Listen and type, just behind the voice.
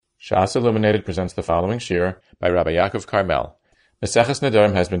Shas Illuminated presents the following shir by Rabbi Yaakov Karmel. Maseches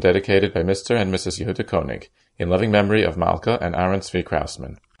Nedarim has been dedicated by Mr. and Mrs. Yehuda Koenig in loving memory of Malka and Aaron Tzvi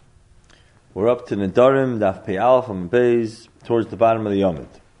Krausman. We're up to Nedarim, Daf Pei Aleph and Beis, towards the bottom of the Yomid.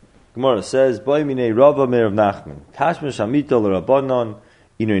 Gemara says, Boi minei Rava meir of Nachman, Tashmish Amita l'Rabbanon,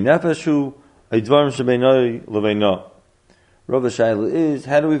 Inoi Nefeshu, Aydvarim Shebeinoi l'Veino. Rava Shaila is,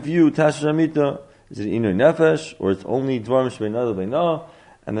 how do we view Tashmish Amita? Is it Inoi Nefesh, or it's only Dvarim Shebeinoi l'Veino?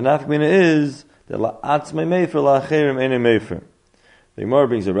 And the nafkamina is that la'atzmei mefer la'acherim enei mefer. The Gemara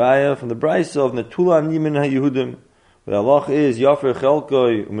brings a raya from the Brisa of Netula Nimin HaYehudim. The halach is Yafer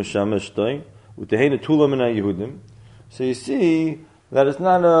Chelkoi U'Meshameshtoi U'Tehei Netula Min HaYehudim. So you see that it's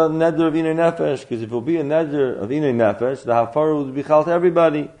not a neder of Inoi Nefesh, because if it will be a neder of Inoi Nefesh, the hafara would be chal to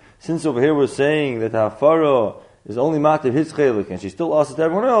everybody. Since over here we're saying that the hafara is only matter his chelik and she still asks to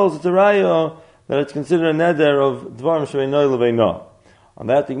everyone else, it's a raya that it's considered a neder of Dvarim Sheveinoi Leveino. On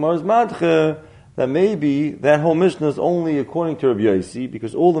that, the Gemara is madche that maybe that whole Mishnah is only according to Rabbi Yossi,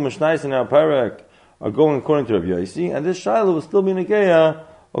 because all the Mishnayos in our parak are going according to Rabbi Yossi, and this Shiloh will still be Negeya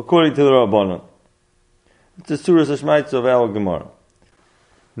according to the Rabbanon. It's a Surah Hashmaitz of our Gemara.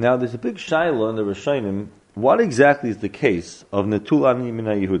 Now, there's a big Shiloh in the Rishonim. What exactly is the case of Netulani Min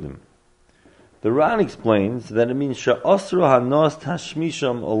HaYehudim? The Ran explains that it means Sha'asra Hanos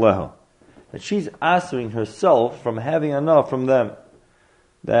Tashmisham Oleha, that she's answering herself from having enough from them.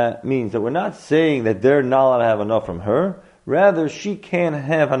 That means that we're not saying that they're not allowed to have enough from her, rather she can't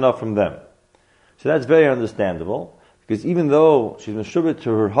have enough from them. So that's very understandable, because even though she's meshubit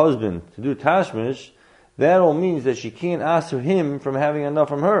to her husband to do tashmish, that all means that she can't answer him from having enough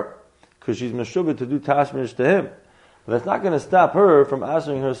from her, because she's meshubit to do tashmish to him. But that's not going to stop her from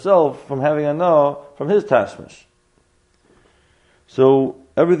answering herself from having enough from his tashmish. So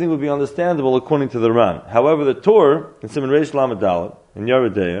everything would be understandable according to the Ran. However, the Torah in Siman Reish Lamed Dalet in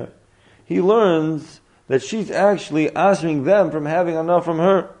Yeridea, he learns that she's actually answering them from having enough from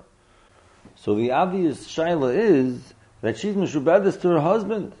her. So the obvious shaila is that she's meshubedis to her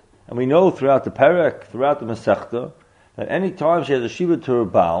husband, and we know throughout the Perek, throughout the Masechta, that any time she has a shibud to her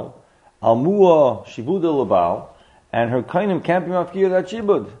Baal, almua shibuda lebal, and her kainim can't be mafkir that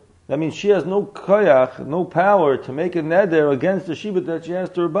shibud. That means she has no koyach, no power to make a neder against the shibud that she has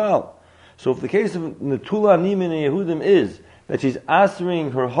to her Baal. So if the case of Netula Nimin Yehudim is that she's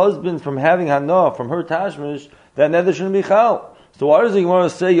answering her husband from having hana from her tashmish, that neder shouldn't be chal. So why does the Gemara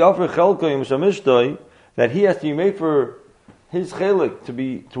say Yafer Chelkoy Mishamishtoy that he has to be made for his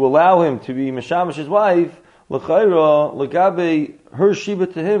chelik to allow him to be mishamish his wife, l'chayra l'gabe her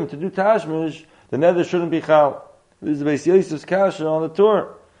shibud to him to do tashmish, the neder shouldn't be chal. This is the Beis Yosef's kasha on the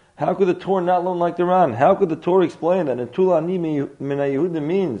Torah. How could the Torah not learn like the Ran? How could the Torah explain that Netula Nimin HaYehudim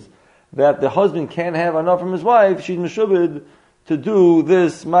means that the husband can't have enough from his wife, she's meshubed to do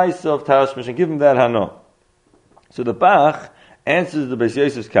this ma'isa of tashmish and give him that hana. So the Bach answers the Beis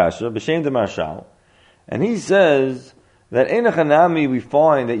Yosef's kasha, b'shem de Marshal, and he says that in a chanami we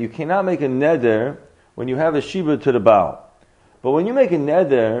find that you cannot make a neder when you have a shibud to the Baal. But when you make a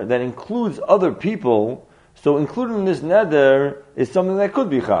neder that includes other people, so included in this neder is something that could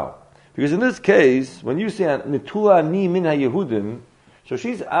be chal. Because in this case, when you say Netula Ni Min HaYehudim, so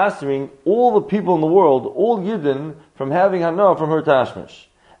she's answering all the people in the world, all Yidden, from having hana from her tashmish.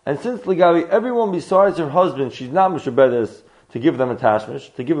 And since Ligavi, everyone besides her husband, she's not mishabedes to give them a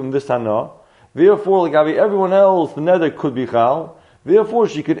tashmish, to give them this hana. Therefore, Ligavi, everyone else, the neder could be chal. Therefore,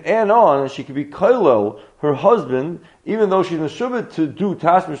 she could add on, and she could be kailel, her husband, even though she's mishubed to do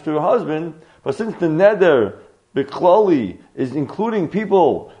tashmish to her husband. But since the neder, Biklali, is including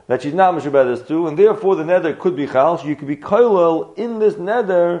people that she's not mishabedes to, and therefore the neder could be chal, so you could be kailel in this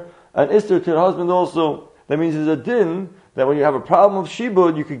neder, and ister to her husband also. That means there's a din, that when you have a problem of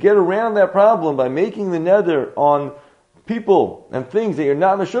shibud, you could get around that problem by making the neder on people and things that you're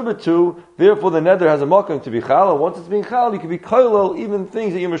not mishubed to, therefore the neder has a makom to be chal, and once it's being chal, you can be kailel even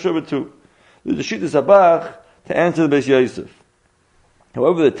things that you're mishubed to. There's a shittas habach to answer the Beis Yosef.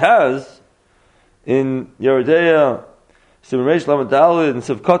 However, the Taz, in Yeridea, Siman Reish Lamed Dalet, and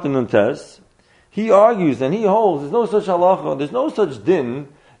Sivkot and Nuntes, he argues and he holds there's no such halacha, there's no such din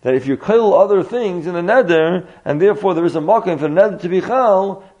that if you kill other things in the neder, and therefore there is a makom for the neder to be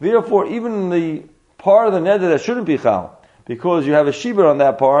chal, therefore even in the part of the neder that shouldn't be chal, because you have a shibur on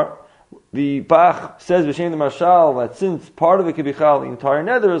that part, the Bach says b'shem the Marshal that since part of it can be chal, the entire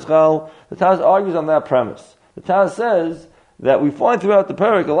neder is chal. The Taz argues on that premise. The Taz says that we find throughout the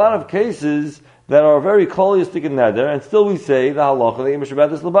parak a lot of cases that are very koliistic in neder, and still we say the halacha that Yemish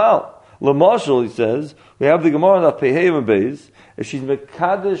Rabbeis Labal. Lamashal, he says, we have the Gemara of Pehei and Beis, if she's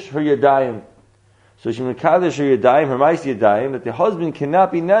mekadesh her yadayim. So she mekadesh her yadayim, her ma'aseh yadayim, that the husband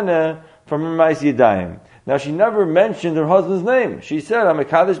cannot be nana from her ma'aseh yadayim. Now she never mentioned her husband's name. She said, I'm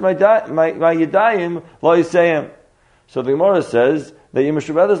mekadesh my yadayim lo yisayim. So the Gemara says that you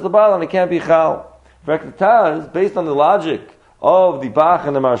meshubedes lebal and it can't be chal. In fact, the Taz, based on the logic of the Bach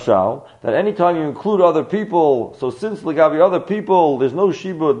and the Marshal, that anytime you include other people, so since legabi other people, there's no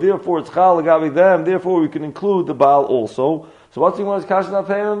shibud, therefore it's chal legabi them, therefore we can include the Baal also. So what's the Gemara's kasha not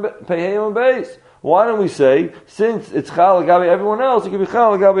pay him base? Why don't we say, since it's chal legabi everyone else, it can be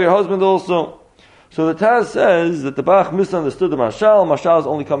chal legabi your husband also? So the Taz says that the Bach misunderstood the Marshal. Marshal is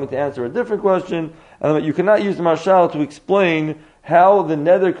only coming to answer a different question, and that you cannot use the Marshal to explain how the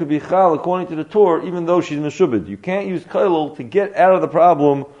neder could be chal according to the Torah, even though she's meshubed. You can't use kailul to get out of the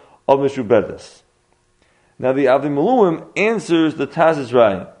problem of meshubedes. Now the Avnei Miluim answers the Taz's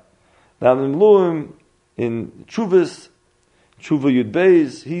right. The Avnei Miluim in Tshuva Yud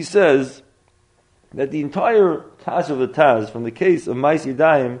Beis, he says that the entire Taz of the Taz, from the case of Ma'aseh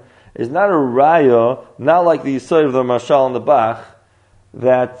Yadayim, is not a raya, not like the Yisrael of the Marshal and the Bach,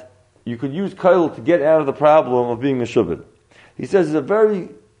 that you could use kailul to get out of the problem of being meshubed. He says it's a very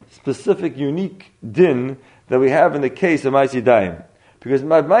specific, unique din that we have in the case of Ma'aseh Yadayim. Because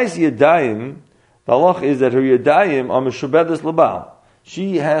Ma'aseh Yadayim, the halach is that her Yadayim are meshubedes lebal.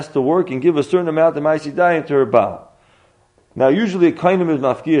 She has to work and give a certain amount of Ma'aseh Yadayim to her Baal. Now usually a kainim is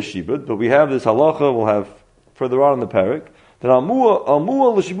mafkiya shibud, but we have this halacha, we'll have further on in the parak, that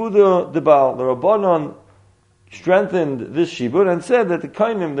Almuah l'shibud the Baal, the Rabbanon strengthened this shibud and said that the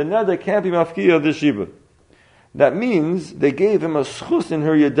kainim, the neder, can't be mafkiya of this shibud. That means they gave him a schus in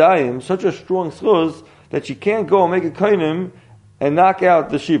her yadayim, such a strong schus that she can't go and make a kainim and knock out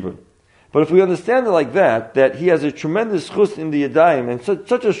the shibud. But if we understand it like that he has a tremendous schus in the yadayim and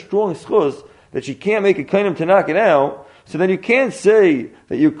such a strong schus that she can't make a kainim to knock it out, so then you can't say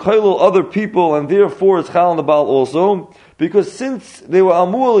that you kailul other people and therefore it's chal on the Baal also, because since they were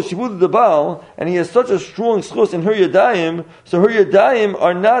amul shibud the Baal and he has such a strong schus in her yadayim, so her yadayim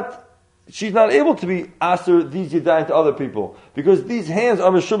are not. She's not able to be aser these yadayim to other people because these hands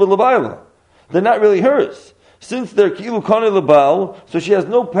are meshubed lebayla. They're not really hers. Since they're ki'ilu kanei lebal, so she has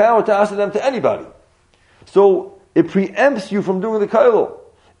no power to aser them to anybody. So it preempts you from doing the kailul.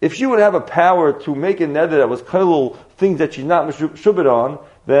 If she would have a power to make a neder that was kailul things that she's not meshubed on,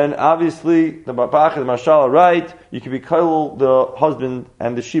 then obviously the Bach and the Marshal are right. You can be kailul the husband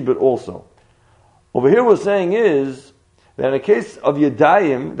and the shibud also. Over here, what we're saying is that in a case of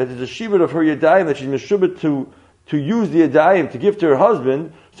yadayim, that is a shibud of her yadayim that she's meshubed to use the yadayim to give to her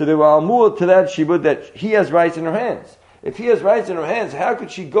husband, so they were amur to that shibud that he has rights in her hands. If he has rights in her hands, how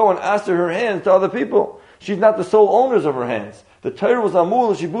could she go and aster her hands to other people? She's not the sole owners of her hands. The Torah was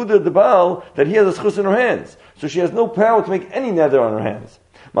amur shibud the Baal that he has a schus in her hands, so she has no power to make any neder on her hands.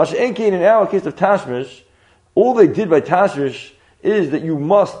 Masha Enkein in our case of Tashmish, all they did by Tashmish is that you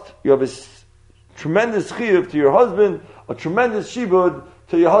have a tremendous chiyuv to your husband, a tremendous shibud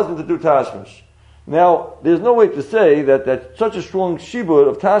to your husband to do Tashmish. Now, there's no way to say that such a strong shibud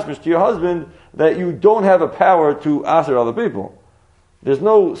of Tashmish to your husband that you don't have a power to aser other people. There's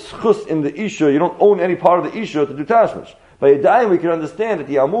no schus in the Isha, you don't own any part of the Isha to do Tashmish. By Yadayim we can understand that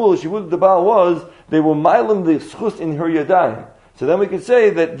the Amul Shibud the Baal was, they were milim the schus in her Yadayim. So then we can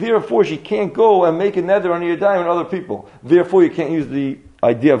say that therefore she can't go and make a neder on Yadayim and other people. Therefore you can't use the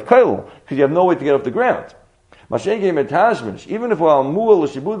idea of kailul, because you have no way to get off the ground. Even if we're Amul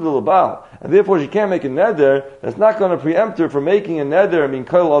Shibud the Baal, and therefore she can't make a neder, that's not going to preempt her from making a neder and being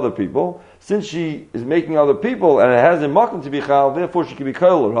kailul other people. Since she is making other people and it has a makom to be chal, therefore she can be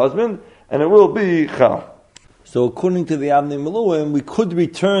kailul her husband, and it will be chal. So according to the Avnei Miluim, we could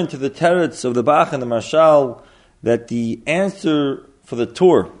return to the teretz of the Bach and the Marshal that the answer for the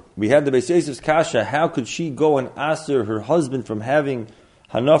Torah, we had the Beis Yosef's kasha, how could she go and aser her husband from having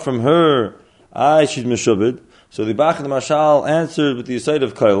hana from her, she's meshubed. So the Bach and the Marshal answered with the Yisayt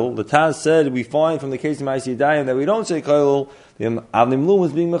of kailul. The Taz said, we find from the case of Ma'aseh Yadayim that we don't say kailul. The Avnei Miluim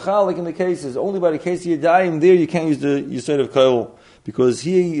was being mechalik in the cases. Only by the case of Yadayim, there you can't use the Yisayt of kailul, because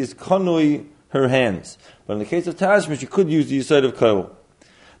he is kanoi her hands. But in the case of Tashmish, you could use the Yisayt of kailul.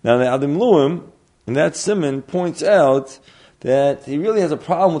 Now the Avnei Miluim, in that simon, points out that he really has a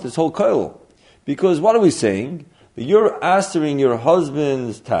problem with this whole kailul. Because what are we saying? That you're astering your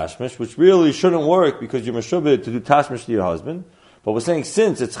husband's tashmish, which really shouldn't work because you're meshubed to do tashmish to your husband. But we're saying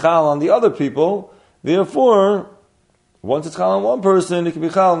since it's chal on the other people, therefore, once it's chal on one person, it can be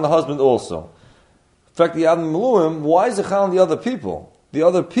chal on the husband also. In fact, the Avnei Miluim, why is it chal on the other people? The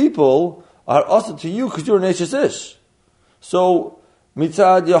other people are also to you because you're an Eshes Ish. So,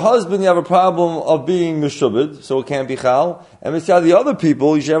 Mitzad your husband, you have a problem of being mishubed, so it can't be chal. And mitzad the other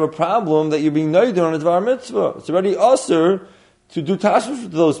people, you should have a problem that you're being neider on a dvar mitzvah. It's already usher to do tashmish to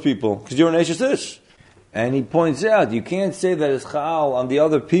those people, because you're an Eishes Ish. And he points out, you can't say that it's chal on the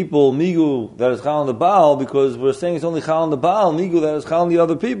other people, migu, that is chal on the Baal, because we're saying it's only chal on the Baal, migu, that is chal on the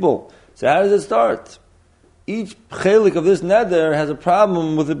other people. So how does it start? Each chelik of this neder has a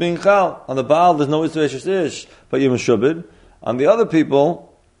problem with it being chal. On the Baal, there's no Isser Eishes Ish, but you're meshubed. On the other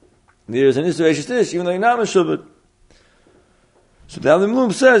people, there's an Isser Eishes Ish, even though you're not meshubed. So the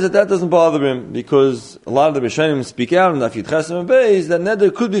Avnei says that doesn't bother him, because a lot of the Rishonim speak out in the Afyid Chesem and Beis that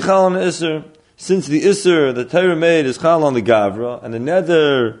neder could be chal on the Isser. Since the Isser, the Torah made, is chal on the Gavra, and the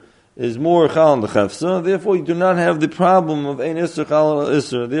neder is more chal on the Chefsa, therefore you do not have the problem of ein Isser chal on the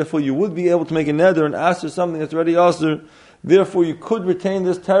Isser. Therefore you would be able to make a neder and ask for something that's already Isser. Therefore you could retain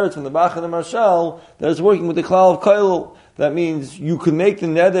this teretz from the Bach and the Marshal that is working with the klal of Kailul. That means you could make the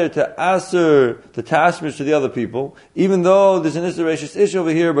neder to aser the tashmish to the other people, even though there's an Isser Eishes Ish over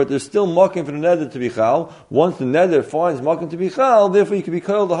here, but there's still mocking for the neder to be chal. Once the neder finds mocking to be chal, therefore you could be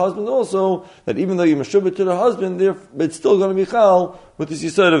kail the husband also, that even though you meshubit to the husband, it's still going to be chal with this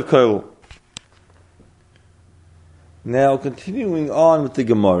yisod of kail. Now, continuing on with the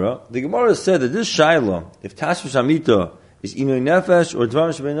Gemara said that this shaila, if tashmish amita is inoy nefesh or dvar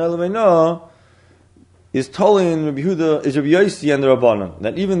shebeino lebeino, is Tolin Rabbi Yehuda is Rabbi Yossi and the Rabbanan.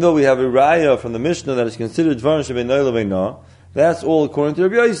 That even though we have a raya from the Mishnah that is considered Dvarim Shebeino Leveino, that's all according to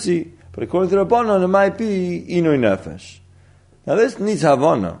Rabbi Yossi. But according to the Rabbanan, it might be Inui Nefesh. Now this needs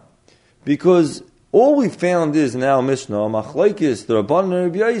Havana, because all we found is in our Mishnah, Machlokes, the Rabbanan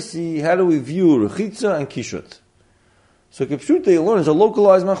and Rabbi Yossi, how do we view Rechitza and Kishut? So Kipshut they learn is a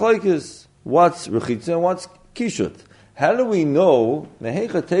localized Machlokes. What's Rechitza and what's Kishut? How do we know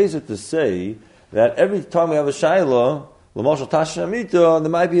Nehecha Teza to say that every time we have a shayla, l'mashal tashin amita, there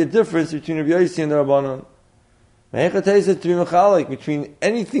might be a difference between Rabbi Yossi and the Rabbanan. Mehechatezet to be mechalik between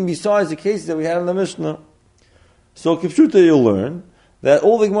anything besides the cases that we had in the Mishnah. So Kipshuta you'll learn that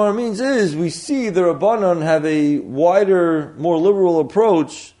all the Gemara means is we see the Rabbanan have a wider, more liberal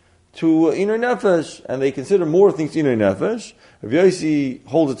approach to Inur Nefesh, and they consider more things Inur Nefesh. Rabbi Yossi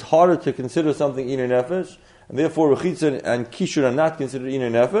holds it's harder to consider something Inur Nefesh, and therefore Rechitza and Kishur are not considered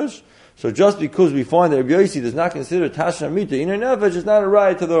Inur Nefesh. So just because we find that Rabbi Yossi does not consider Tasha Amita Inur Nefesh, is not a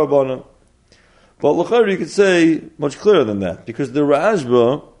right to the Rabbanan. But l'chayr you could say much clearer than that, because the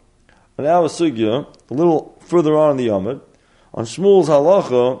Rashba on our sugya, a little further on in the Yomid, on Shmuel's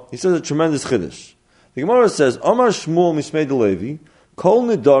halacha, he says a tremendous chiddush. The Gemara says, Amar Shmuel mismei de Levi, Kol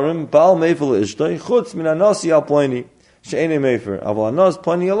Nedarim Baal Mefer le'ishtay Chutz min anasi al plani she'enei mefer aval anas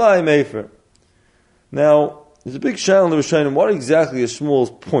plani alai mefer. Now, there's a big shayla in the Rishonim. What exactly is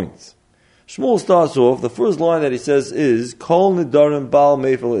Shmuel's point? Shmuel starts off, the first line that he says is, Kol Nedarim Baal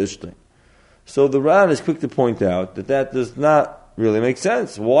Mefer le'ishtay. So the Ran is quick to point out that does not really make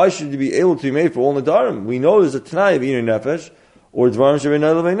sense. Why should you be able to be made for all Nedarim? We know there's a Tanai of Inur Nefesh, or Dvarim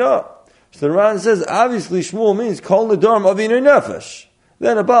Shebeino Leveino. So the Ran says, obviously Shmuel means Kol Nedarim of Inur Nefesh.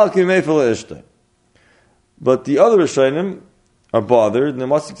 Then a Baal can be made for le'ishtay. But the other Rishonim are bothered, and then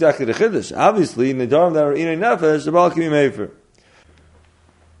what's exactly the Chiddush? Obviously, Nedarim that are Inur Nefesh, the Baal can be made for.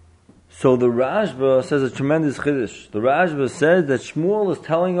 So the Rashba says a tremendous chiddush. The Rashba says that Shmuel is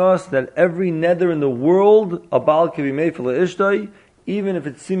telling us that every neder in the world, a Baal can be made for le'ishtay, even if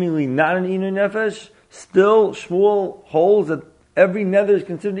it's seemingly not an Inur Nefesh. Still, Shmuel holds that every neder is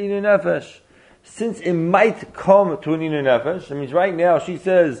considered Inur Nefesh. Since it might come to an Inur Nefesh, that means right now she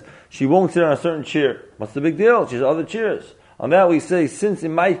says she won't sit on a certain chair. What's the big deal? She has other chairs. On that we say, since it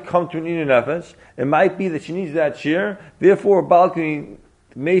might come to an Inur Nefesh, it might be that she needs that chair, therefore a Baal can be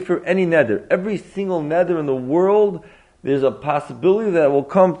made for any neder. Every single neder in the world, there's a possibility that it will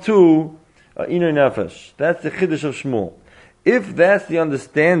come to Inur Nefesh. That's the Chiddush of Shmuel. If that's the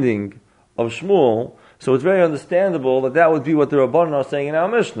understanding of Shmuel, so it's very understandable that would be what the Rabbanan are saying in our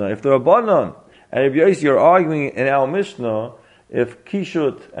Mishnah. If the Rabbanan and Rabbi Yossi are arguing in our Mishnah, if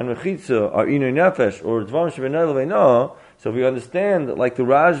Kishut and Rechitza are Inur Nefesh or Dvarim Shebeino Leveino, so if we understand, like the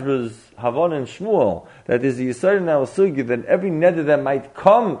Rashba's Havana and Shmuel, that there's the Yisrael in our Sugi, that every neder that might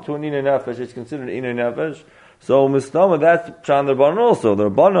come to an Inur Nefesh is considered Inur Nefesh. So Mistama, that's Pshan the Rabbanan also. The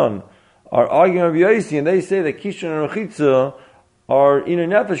Rabbanan are arguing Rabbi Yossi, and they say that Kishut and Rechitza are Inur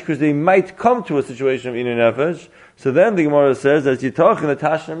Nefesh because they might come to a situation of Inur Nefesh. So then the Gemara says that Yitach and the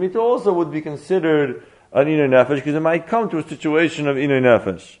Tashna Mita also would be considered an Inur Nefesh because it might come to a situation of Inur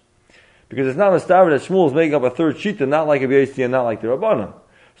Nefesh. Because it's not a star that Shmuel is making up a third shita, not like Rabbi Yossi and not like the Rabbanan.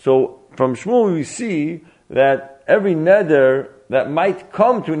 So from Shmuel we see that every neder that might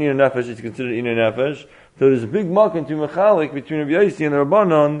come to an Inur Nefesh is considered Inur Nefesh. So there's a big makom to mechalik between Rabbi Yossi and the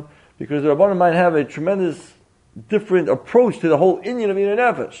Rabbanon, because the Rabbanon might have a tremendous different approach to the whole inyan of inyan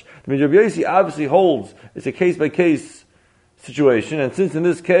nefesh. I mean, Rabbi Yossi obviously holds it's a case-by-case situation, and since in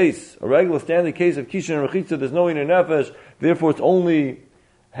this case, a regular standard case of kishin and rechitza, there's no inyan nefesh, therefore it's only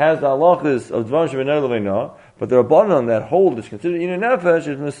has the halachas of dvar shebenei leveina. But the Rabbanon that hold is considered inyan nefesh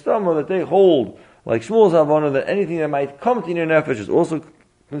is mistama that they hold, like Shmuel's Havana, that anything that might come to inyan nefesh is also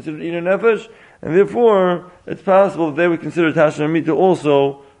considered inyan nefesh, and therefore it's possible that they would consider Tasha Amita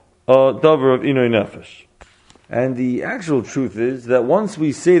also a davar of inyan nefesh. And the actual truth is that once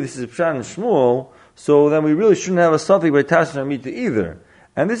we say this is Pshat and Shmuel, so then we really shouldn't have a suffix by Tasha Amita either.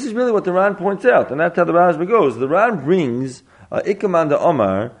 And this is really what the Ran points out, and that's how the Rashba goes. The Ran brings Ikaman de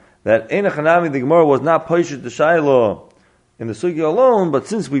Omar, that Ein Achanami, the Gemara was not Paishet the Shaila in the Sugya alone, but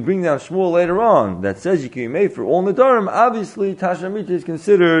since we bring down Shmuel later on, that says you can be made for all Nedarim, obviously Tasha Amita is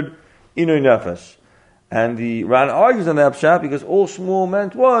considered Inoi Nefesh. And the Ran argues on that Pshat because all Shmuel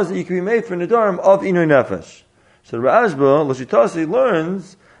meant was that you can be made for Nedarim of Inoi Nefesh. So the Rashba, Lashitasi,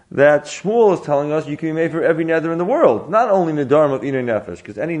 learns that Shmuel is telling us you can be made for every neder in the world, not only Nedarim of Inoi Nefesh,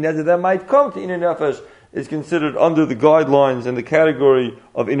 because any neder that might come to Inoi Nefesh is considered under the guidelines and the category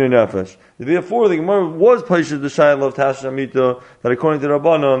of Inoi Nefesh. Therefore, the Gemara was Paishet the Shaila of Tasha Amita, that according to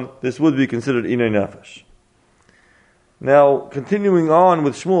Rabbanon, this would be considered Inoi Nefesh. Now, continuing on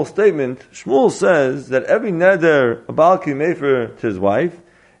with Shmuel's statement, Shmuel says that every neder a Baal can be made for to his wife,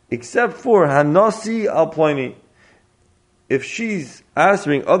 except for Hanasi al Ploni. If she's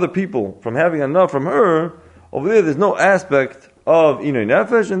answering other people from having enough from her, over there's no aspect of Inoi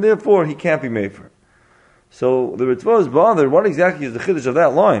Nefesh, and therefore he can't be made for. So the Ritzvah is bothered, what exactly is the chiddush of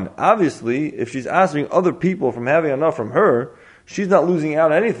that line? Obviously, if she's answering other people from having enough from her, she's not losing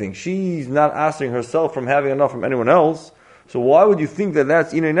out on anything. She's not answering herself from having enough from anyone else. So why would you think that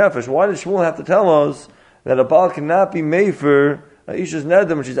that's Inoi Nefesh? Why does Shmuel have to tell us that a Baal cannot be made for Isha's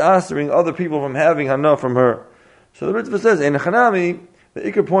Nedam when she's answering other people from having enough from her? So the Ritzvah says, in Chanami, the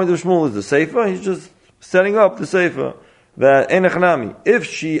Iker point of Shmuel is the Seifa. He's just setting up the Seifa. That in Chanami, if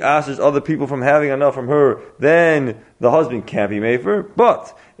she asks other people from having enough from her, then the husband can't be made for.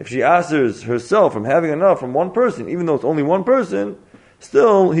 But if she asks herself from having enough from one person, even though it's only one person,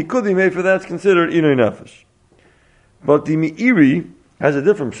 still he could be made for. That's considered Inoi Nefesh. But the Meiri has a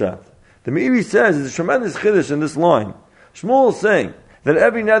different shot. The Meiri says there's a tremendous chiddush in this line. Shmuel is saying that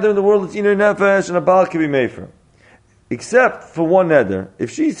every neder in the world is Inoi Nefesh and a Baal can be made for. Except for one neder.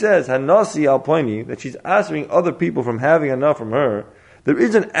 If she says Hanasi al Ploni, that she's answering other people from having enough from her, there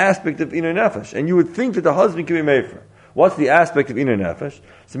is an aspect of Inoi Nefesh, and you would think that the husband can be made for. What's the aspect of Inoi Nefesh?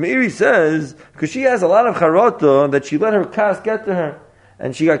 So Meiri says, because she has a lot of charata that she let her cast get to her,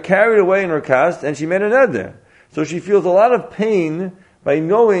 and she got carried away in her cast, and she made a neder. So she feels a lot of pain by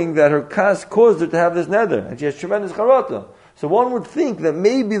knowing that her cast caused her to have this neder, and she has tremendous charata. So one would think that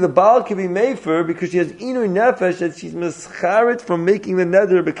maybe the Baal can be made for her because she has Inoi Nefesh, that she's mischaret from making the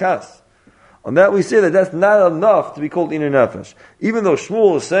neder bekas. On that we say that that's not enough to be called Inoi Nefesh. Even though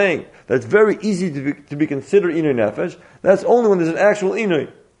Shmuel is saying that it's very easy to be considered Inoi Nefesh, that's only when there's an actual Inoi.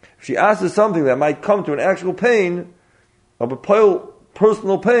 If she asks something that might come to an actual pain, of a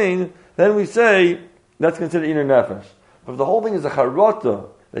personal pain, then we say that's considered Inoi Nefesh. But if the whole thing is a charata,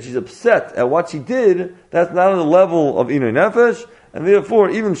 that she's upset at what she did, that's not on the level of Inoi Nefesh, and therefore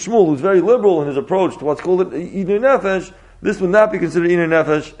even Shmuel, who's very liberal in his approach to what's called Inoi Nefesh, this would not be considered Inoi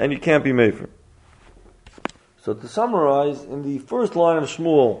Nefesh, and you can't be made for. So to summarize, in the first line of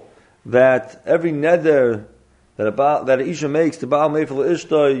Shmuel, that every neder that a Isha makes to Baal Meifel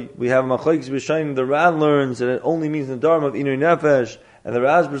Ishtai, we have Machlokes Rishonim, the Ran learns that it only means the Nedarim of Inoi Nefesh, and the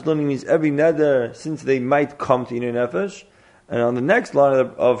Rashba's learning means every neder, since they might come to Inoi Nefesh. And on the next line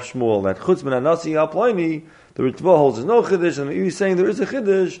of Shmuel, that Chutz min Hanasi al Ploni, the Ritzvah holds there's no Chiddush, and he's saying there is a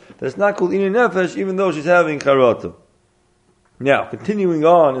Chiddush that's not called Inoi Nefesh, even though she's having Charata. Now, continuing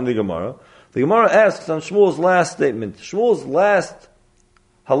on in the Gemara asks on Shmuel's last statement. Shmuel's last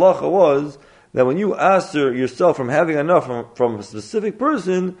halacha was that when you answer yourself from having enough from a specific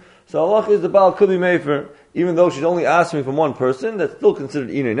person, so halacha is the Baal could be made for, even though she's only answering from one person, that's still considered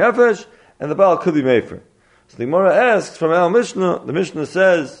Inoi Nefesh, and the Baal could be made for. So the Gemara asks from our Mishnah, the Mishnah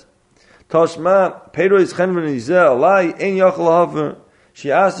says, Tashma, Peiros Chenven Izeh Alai, Ein Yachal Hafer. She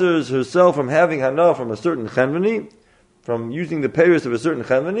answers herself from having hana from a certain Chenveni, from using the Peiros of a certain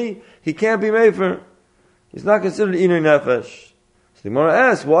Chenveni, he can't be made for. He's not considered Inoi Nefesh. So the Gemara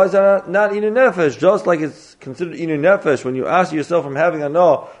asks, why is that not Inoi Nefesh? Just like it's considered Inoi Nefesh when you ask yourself from having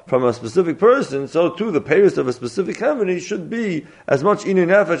hana from a specific person, so too the Peiros of a specific Chenveni should be as much Inoi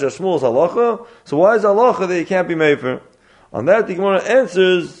Nefesh as Shmuel's halacha. So why is halacha that he can't be made for? On that the Gemara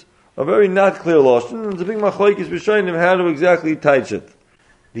answers, a very not clear lashon. It's a big machlokes Rishonim how to exactly teach it.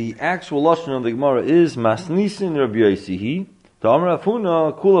 The actual lashon of the Gemara is masnisin Rabbi Yosihi. Ta'amar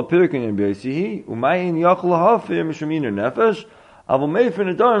Afuna kula pirkin Rabbi Yosihi umayin yachol hafir mishum iner nefesh avol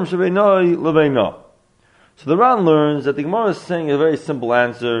meifin nedarim shebeinai lebeina. So the Ran learns that the Gemara is saying a very simple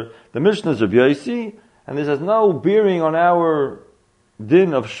answer. The Mishnah is Rabbi Yosi, and this has no bearing on our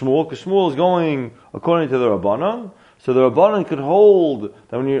din of Shmuel, because Shmuel is going according to the Rabbanan. So the Rabbanan could hold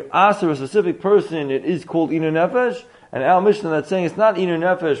that when you ask a specific person, it is called Iner Nefesh, and our Mishnah that's saying it's not Iner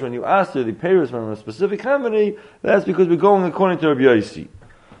Nefesh when you ask the payers from a specific remedy, that's because we're going according to Rabbi Yosi.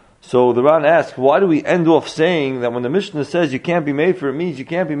 So the Ran asks, why do we end off saying that when the Mishnah says you can't be made for, it means you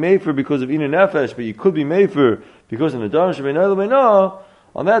can't be made for because of Iner Nefesh, but you could be made for because of Nedarim Shebeinai Lebeina?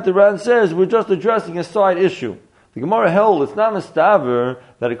 On that the Ran says, we're just addressing a side issue. The Gemara held it's not mistaver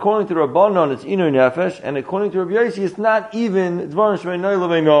that according to Rabbanon it's Iner Nefesh, and according to Rabbi Yosi it's not even Dvarim Shebeinai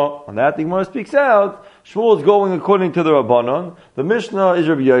Lebeina. On that the Gemara speaks out, Shmuel is going according to the Rabbanon, the Mishnah is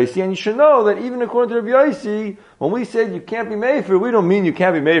Rabbi Yosi, and you should know that even according to Rabbi Yosi, when we said you can't be made for, we don't mean you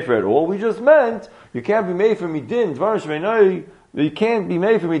can't be made for at all. We just meant you can't be made for midin, Dvarim Shebeinai. You can't be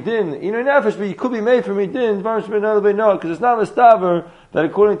made for midin, Iner Nefesh, but you could be made for midin, Dvarim Shebeinai Lebeina, because it's not mistaver that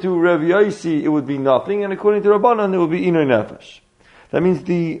according to Rabbi Yosi it would be nothing, and according to Rabbanon it would be Iner Nefesh. That means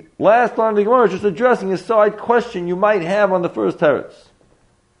the last line of the Gemara is just addressing a side question you might have on the first teretz.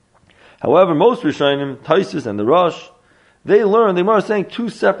 However, most Rishonim, Taisus and the Rosh, they learn, the Gemara is saying two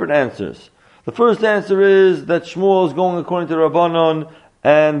separate answers. The first answer is that Shmuel is going according to Rabbanon,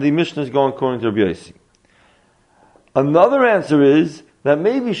 and the Mishnah is going according to Rabbi Yosi. Another answer is that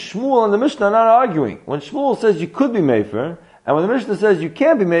maybe Shmuel and the Mishnah are not arguing. When Shmuel says you could be mefer, and when the Mishnah says you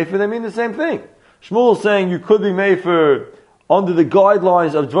can't be mefer, they mean the same thing. Shmuel is saying you could be mefer under the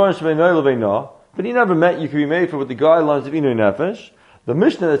guidelines of Dvarim Shebeinai Lebeina, but he never meant you could be mefer with the guidelines of Iner Nefesh. The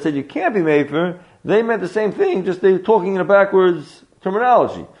Mishnah that said you can't be mefer, they meant the same thing, just they were talking in a backwards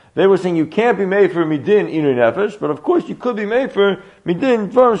terminology. They were saying you can't be mefer midin Iner Nefesh, but of course you could be mefer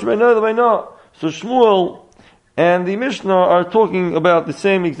midin Dvarim Shebeinai Lebeina. So Shmuel and the Mishnah are talking about the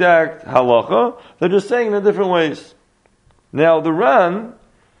same exact halacha, they're just saying it in different ways. Now the Ran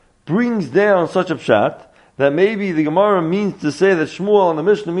brings down such a pshat that maybe the Gemara means to say that Shmuel and the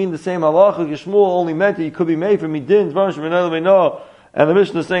Mishnah mean the same halacha, because Shmuel only meant that you could be made for midin, Dvarim Shebeinai Lebeina, and the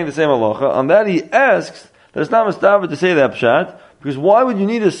Mishnah is saying the same halacha. On that he asks that it's not mistaver to say that pshat, because why would you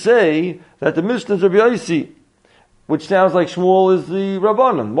need to say that the Mishnah is Rabbi Yosi, which sounds like Shmuel is the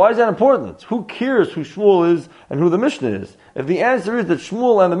Rabbanon? Why is that important? Who cares who Shmuel is and who the Mishnah is? If the answer is that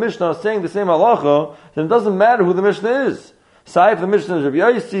Shmuel and the Mishnah are saying the same halacha, then it doesn't matter who the Mishnah is. Say if the Mishnah is Rabbi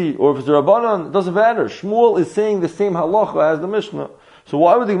Yosi or if it's a Rabbanon, it doesn't matter. Shmuel is saying the same halacha as the Mishnah. So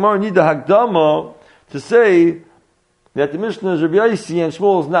why would the Gemara need the Hakdama to say that the Mishnah is Rabbi Yosi and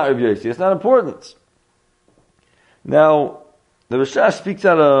Shmuel is not Rabbi Yosi? It's not important. Now, the Rishonim speaks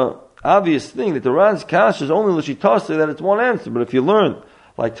out a obvious thing that the Ran's kasha is only l'shitase that it's one answer. But if you learn,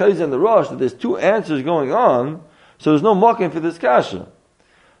 like Taiz and the Rosh, that there's two answers going on, so there's no makim for this kasha.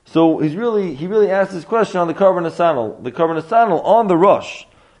 So he really asked this question on the Karmel Asanal. The Karmel Asanal on the Rosh.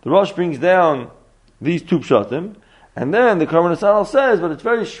 The Rosh brings down these two pshatim, and then the Karmel Asanal says, but it's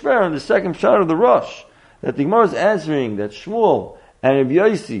very shver in the second pshat of the Rosh, that the Gemara is answering that Shmuel and Rabbi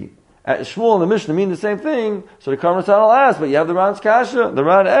Yosi, Shmuel and the Mishnah mean the same thing. So the Karmel Asanal asks, but you have the Ran's kasha. The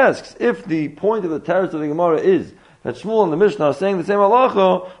Ran asks, if the point of the teretz of the Gemara is that Shmuel and the Mishnah are saying the same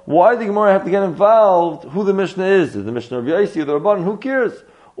halacha, why does the Gemara have to get involved who the Mishnah is? Is the Mishnah Rabbi Yosi or the Rabban? Who cares?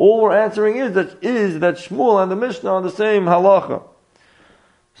 All we're answering is that Shmuel and the Mishnah are the same halacha.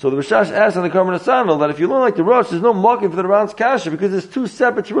 So the Rishonim asks on the Karmel Asanal that if you learn like the Rosh, there's no marking for the Ran's kasha because there's two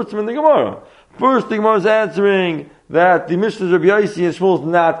separate shirutzim in the Gemara. First, the Gemara is answering that the Mishnah is Rabbi Yosi and Shmuel is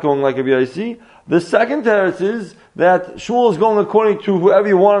not going like Rabbi Yosi. The second teretz is that Shmuel is going according to whoever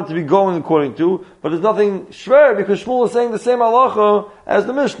you want him to be going according to, but there's nothing shver because Shmuel is saying the same halacha as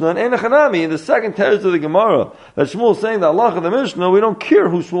the Mishnah. And in the second teretz of the Gemara, that Shmuel is saying the halacha of the Mishnah, we don't care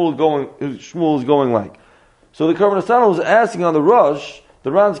who Shmuel is going like. So the Karmel Asanal was asking on the Rosh,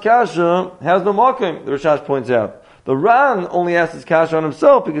 the Ran's kasha has no makim, the Rishonim points out. The Ran only asked his kasha on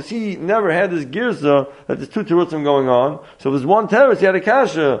himself because he never had this girza that there's two terutzim going on. So if there's one teretz, he had a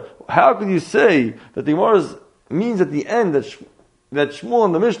kasha. How could you say that the Gemara means at the end that Shmuel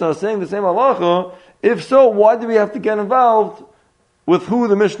and the Mishnah are saying the same halacha? If so, why do we have to get involved with who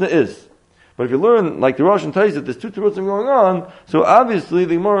the Mishnah is? But if you learn, like the Rosh and Tais, that there's two terutzim going on, so obviously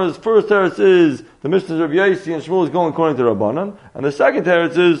the Gemara's first teretz is the Mishnah is Rabbi Yosi and Shmuel is going according to Rabbanan, and the second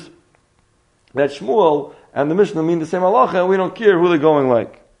teretz is that Shmuel and the Mishnah mean the same halacha, and we don't care who they're going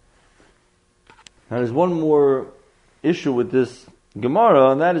like. Now there's one more issue with this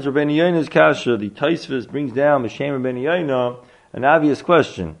Gemara, and that is Rabbi Yona's kasha. The Taisvis brings down Mishem Rabbi Yona an obvious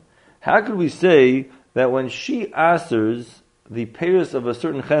question. How could we say that when she answers the payers of a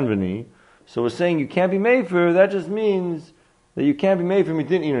certain chenveni, so we're saying you can't be made for, that just means that you can't be made for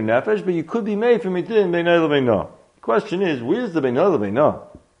mitin iner nefesh, but you could be made for mitin beinay lebeina. The question is, where's the beinay lebeina?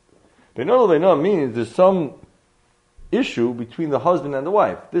 Beinay lebeina means there's some issue between the husband and the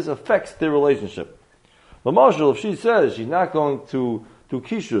wife. This affects their relationship. L'mashal, if she says she's not going to do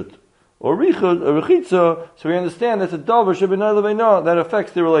kishut or rechitza, so we understand that's a davar shebeinay lebeina that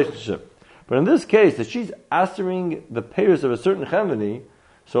affects their relationship. But in this case, that she's answering the payers of a certain chemini,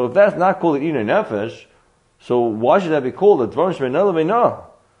 so if that's not called an iner nefesh, so why should that be called a dvar shebeinay lebeina?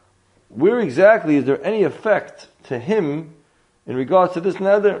 Where exactly is there any effect to him in regards to this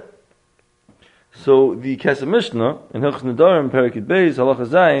neder? So the Kesef Mishnah in Hilchos Nedarim Perikid Beis Halacha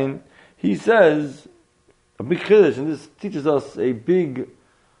Zayin, he says a big chiddush, and this teaches us a big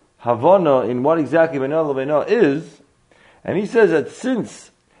havana in what exactly beinay lebeina is. And he says that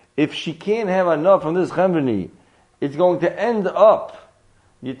since if she can't have enough from this chemini, it's going to end up,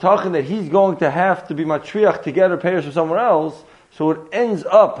 you're talking that he's going to have to be matriach to get her payers from somewhere else, so it ends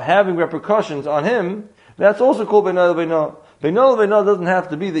up having repercussions on him. That's also called beinay lebeina. Beinay lebeina doesn't have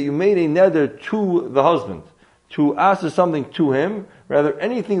to be that you made a neder to the husband, to ask something to him, rather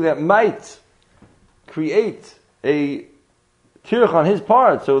anything that might create a tirach on his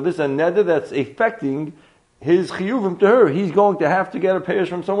part. So this is a neder that's affecting his chiyuvim to her. He's going to have to get her payers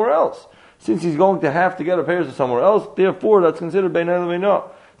from somewhere else. Since he's going to have to get her payers from somewhere else, therefore that's considered beinay lebeina.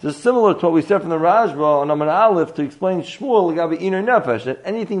 This is similar to what we said from the Rashba on Amar Aleph to explain Shmuel Gabi iner nefesh, that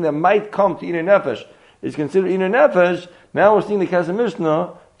anything that might come to iner nefesh is considered iner nefesh. Now we're seeing the Kesef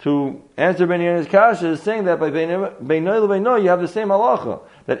Mishnah to answer Ben Yona's kasha is saying that by beinay lebeina you have the same halacha,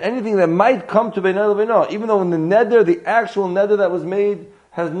 that anything that might come to beinay lebeina, even though in the neder, the actual neder that was made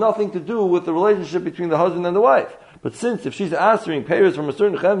has nothing to do with the relationship between the husband and the wife. But since if she's answering payers from a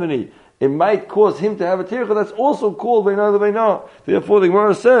certain chemini, it might cause him to have a tircha, that's also called beinay lebeina. Therefore the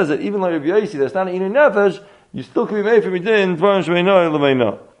Gemara says that even like Rabbi Yosi, that's not an iner nefesh, you still can be made for midin dvarim beinay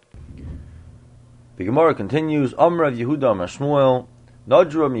lebeina. The Gemara continues, Amrav Yehuda Amar Shmuel,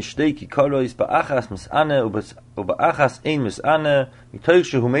 Nadra mishtei kikaros ba'achas mis'ana u'ba'achas ein mis'ana mitoich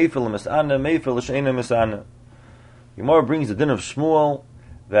shehu meifel mis'ana meifel l'sheina mis'ana. The Gemara brings the din of Shmuel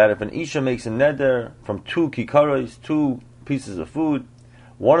that if an isha makes a neder from two kikaros, two pieces of food,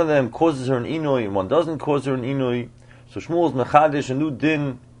 one of them causes her an inui and one doesn't cause her an inui, so Shmuel is mechadish a new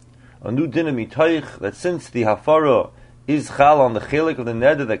din of mitoich, that since the hafara is chal on the chelik of the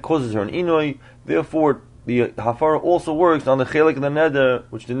neder that causes her an inui, therefore the hafara also works on the chelik of the neder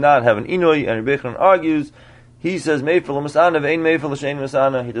which did not have an inui. And Rabbi argues, he says meifel mis'ana ve'ein meifel l'shein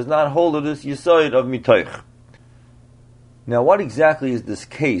mis'ana. He does not hold of this yisoid of mitoich. Now, what exactly is this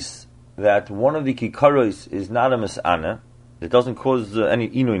case that one of the kikaros is not a mis'ana, it doesn't cause any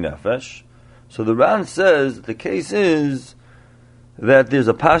inui nefesh? So the Ran says the case is that there's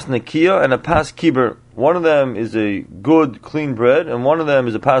a pas nekiya and a pas kiber. One of them is a good, clean bread, and one of them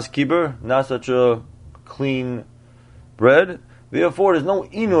is a pas kiber, not such a clean bread. Therefore, there's no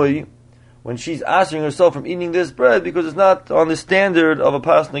inui when she's asking herself from eating this bread, because it's not on the standard of a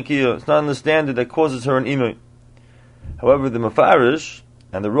pas nekiya. It's not on the standard that causes her an inui. However, the Mefarish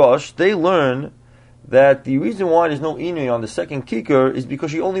and the Rosh, they learn that the reason why there's no inui on the second kikar is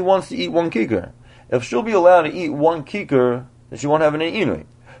because she only wants to eat one kikar. If she'll be allowed to eat one kikar, then she won't have an inui.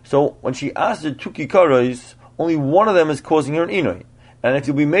 So when she asks her two kikaros, only one of them is causing her an inui. And if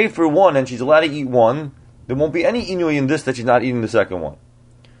you'll be made for one and she's allowed to eat one, there won't be any inui in this that she's not eating the second one.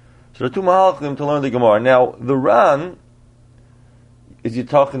 So the two mahalchim to learn the Gemara. Now, the Ran is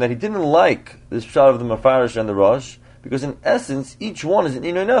talking that he didn't like this shot of the Mefarish and the Rosh, because in essence, each one is an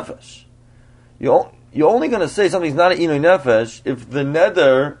inui nefesh. You're only going to say something's not an inui nefesh if the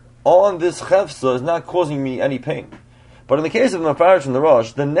neder on this chefsa is not causing me any pain. But in the case of the Mefarish and the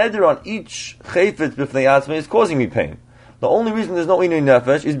Rosh, the neder on each chayfetz b'fnei atzmei is causing me pain. The only reason there's no inui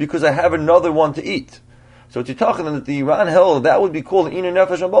nefesh is because I have another one to eat. So it's talking that the Ran held that would be called an inui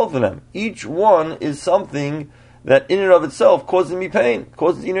nefesh on both of them. Each one is something that in and of itself causes me pain,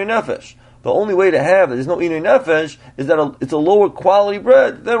 causes inui nefesh. The only way to have that there's no inui nefesh is that it's a lower quality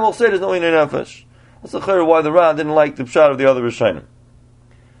bread. Then we'll say there's no inui nefesh. That's the chayr why the Ran didn't like the pshat of the other Rishonim.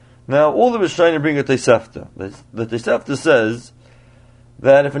 Now, all the Rishonim bring a Tosefta. The Tosefta says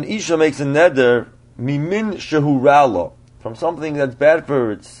that if an isha makes a neder mimin shehu ra'lo, from something that's bad for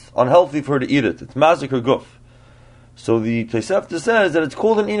her, it's unhealthy for her to eat it, it's mazik her guf. So the Tosefta says that it's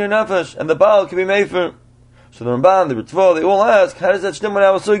called an inui nefesh, and the baal can be made for. So the Ramban, the Ritva, they all ask, how does that stem with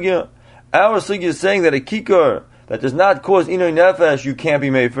our sugya? Our sugya is saying that a kikar that does not cause inui nefesh, you can't be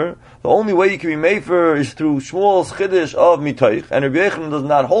mefer. The only way you can be mefer is through Shmuel's chiddush of mitoich, and Rabbi Yochanan does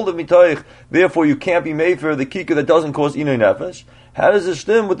not hold of mitoich, therefore you can't be mefer the kikar that doesn't cause inui nefesh. How does it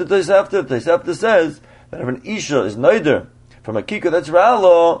stem with the Tosefta? Tosefta says that if an isha is neider from a kikar that's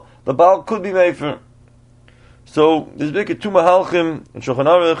ra'alo, the baal could be mefer. So there's big two mahalchim in Shulchan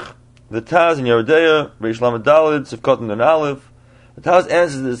Aruch, the Taz in Yeridea, Reish Lamed Daled, Sivkot and Aleph. The Taz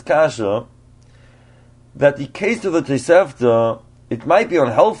answers this kasha that the case of the Tosefta, it might be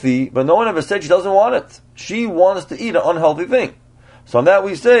unhealthy, but no one ever said she doesn't want it. She wants to eat an unhealthy thing. So on that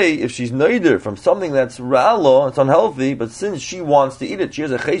we say, if she's neider from something that's ra'alo, it's unhealthy, but since she wants to eat it, she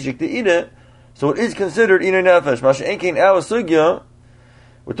has a cheshik to eat it, so it is considered inui nefesh. Masha enkein our sugya,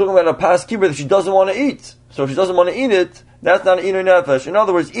 we're talking about a pas kibbur that she doesn't want to eat. So if she doesn't want to eat it, that's not an inui nefesh. In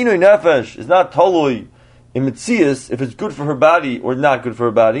other words, inui nefesh is not totally in mitzias if it's good for her body or not good for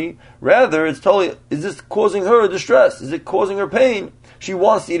her body. Rather, it's totally, is this causing her distress? Is it causing her pain? She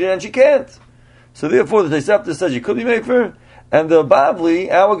wants to eat it and she can't. So therefore, the Tosefta says you could be mefer, and the Bavli,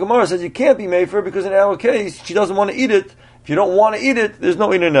 our Gemara, says you can't be mefer because in our case, she doesn't want to eat it. If you don't want to eat it, there's no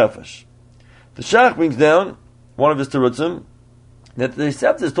inui nefesh. The Shach brings down one of his terutzim that the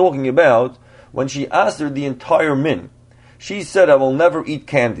Tosefta is talking about when she asked her the entire min. She said, I will never eat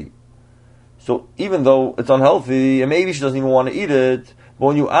candy. So even though it's unhealthy, and maybe she doesn't even want to eat it, but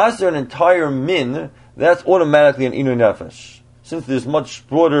when you ask her an entire min, that's automatically an inui nefesh. Since there's much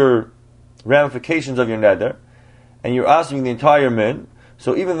broader ramifications of your neder, and you're asking the entire min,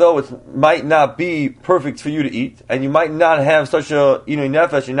 so even though it might not be perfect for you to eat, and you might not have such a inui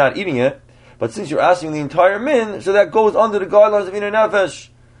nefesh, you're not eating it, but since you're asking the entire min, so that goes under the guidelines of inui nefesh.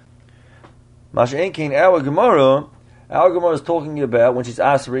 Masha Enkein, our Gemara is talking about when she's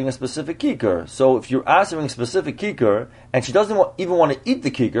answering a specific kikar. So if you're answering a specific kikar, and she doesn't even want to eat the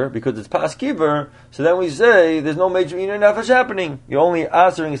kikar because it's pas kiver, so then we say there's no major inui nefesh happening. You're only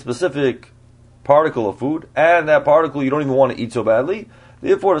answering a specific particle of food, and that particle you don't even want to eat so badly.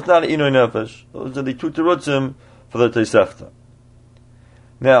 Therefore, it's not an inui nefesh. Those are the two terutzim for the Tosefta.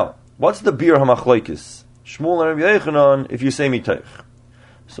 Now, what's the bir hamachleikis? Shmuel and Rabbi Yochanan, if you say mitoich.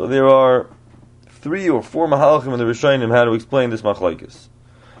 So there are 3 or 4 mahalchim in the Rishonim how to explain this machlokes.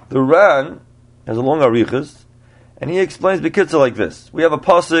 The Ran has a long arichas, and he explains Bekitza like this. We have a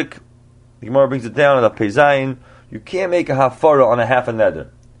pasuk, the Gemara brings it down in the Peizayin, you can't make a hafara on a half a neder.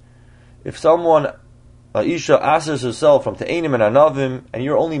 If someone, a isha, asks herself from Te'enim and Anavim, and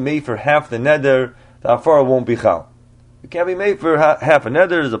you're only made for half the neder, the hafara won't be chal. You can't be made for half a neder,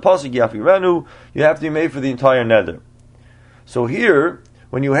 there's a pasuk, Yafirenu, you have to be made for the entire neder. So here,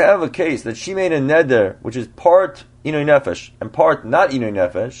 when you have a case that she made a neder, which is part inui nefesh and part not inui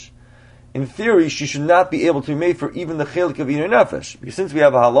nefesh, in theory she should not be able to be made for even the chelik of inui nefesh. Because since we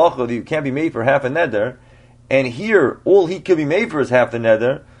have a halacha that you can't be made for half a neder, and here all he could be made for is half the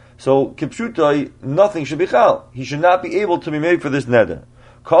neder, so kipshutai, nothing should be chal. He should not be able to be made for this neder.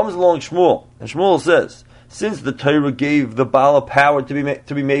 Comes along Shmuel, and Shmuel says, since the Torah gave the Baal a power to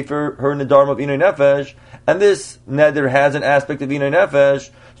be made for her Nedarim of inui nefesh, and this neder has an aspect of inui nefesh,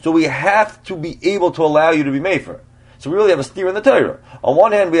 so we have to be able to allow you to be made for. So we really have a steer in the Torah. On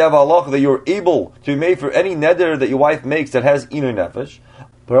one hand, we have a halacha that you're able to be made for any neder that your wife makes that has inui nefesh,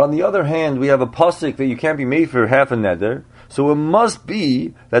 but on the other hand, we have a pasuk that you can't be made for half a neder, so it must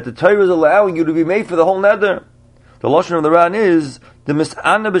be that the Torah is allowing you to be made for the whole neder. The lashon of the Ran is the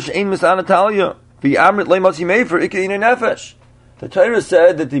mis'ana b'shein mis'ana talia. The Torah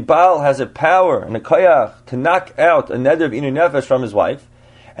said that the Baal has a power and a koyach to knock out a neder of inui nefesh from his wife,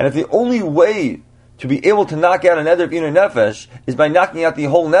 and if the only way to be able to knock out a neder of inui nefesh is by knocking out the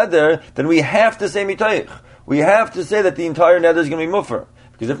whole neder, then we have to say mitoich. We have to say that the entire neder is going to be mufer,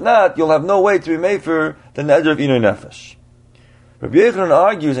 because if not, you'll have no way to be made for the neder of inui nefesh. Rabbi Yochanan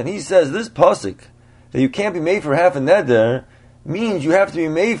argues, and he says this pasuk that you can't be made for half a neder means you have to be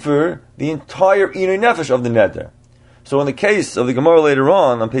made for the entire inui nefesh of the neder. So in the case of the Gemara later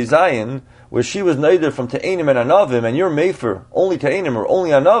on Peizayin, where she was neder from Te'enim and Anavim, and you're made for only Te'enim or only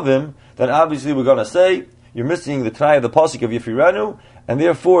Anavim, then obviously we're going to say you're missing the Tanai of the pasuk of Yefiranu, and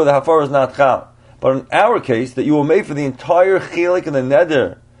therefore the hafar is not chal. But in our case, that you were made for the entire chelik of the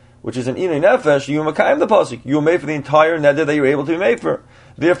neder, which is an inui nefesh, you were makayim the pasuk. You were made for the entire neder that you're able to be made for.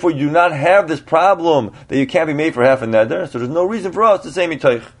 Therefore, you do not have this problem that you can't be made for half a neder, so there's no reason for us to say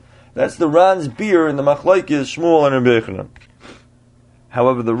mitoich. That's the Ran's beer in the machlokes Shmuel and Rabbi Yochanan.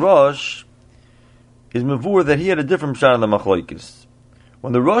 However, the Rosh is mavur that he had a different shot in the machlokes.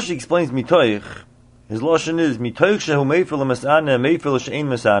 When the Rosh explains mitoich, his lashon is mitoich shehu meifel l'masana meifel she'ein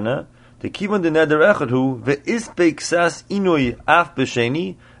masana the kivan de neder echad hu ve'ispeik sas inui af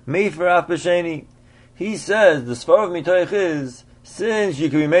b'sheni meifer af b'sheni. he says the Svar of Mitoich is, since you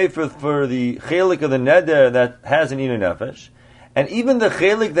can be made for the chelik of the neder that has an inui nefesh, and even the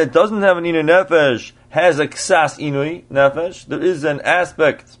chelik that doesn't have an inui nefesh has a ksas inui nefesh, there is an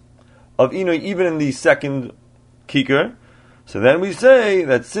aspect of inui even in the second kikar. So then we say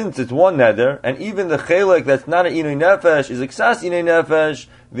that since it's one neder, and even the chelik that's not an inui nefesh is a ksas inui nefesh,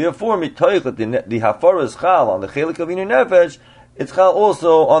 therefore mitoich that the hafara is chal on the chelik of inui nefesh, it's chal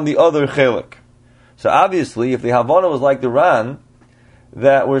also on the other chelik. So obviously, if the Havana was like the Ran,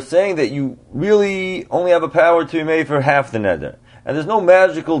 that we're saying that you really only have a power to be made for half the neder, and there's no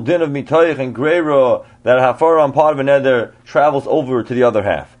magical din of mitoich and greira that a hafara on part of a neder travels over to the other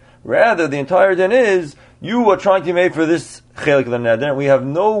half. Rather, the entire din is you are trying to be made for this chelik of the neder, and we have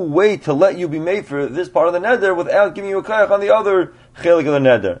no way to let you be made for this part of the neder without giving you a koyach on the other chelik of the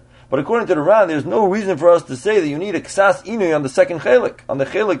neder. But according to the Ran, there's no reason for us to say that you need a ksas inui on the second chelik, on the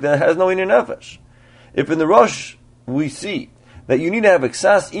chelik that has no inui nefesh. If in the Rosh we see that you need to have a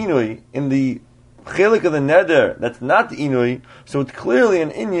ksas inui in the chelik of the neder that's not the inui, so it's clearly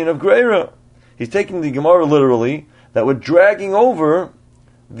an inyan of greira. He's taking the Gemara literally, that we're dragging over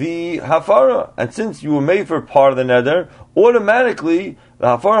the hafara. And since you were made for part of the neder, automatically the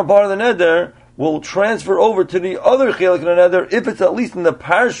hafara part of the neder will transfer over to the other chelik of the neder if it's at least in the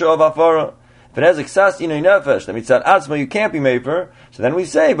parsha of hafara. If it has a ksas inui nefesh, that means that atzma you can't be made for. So then we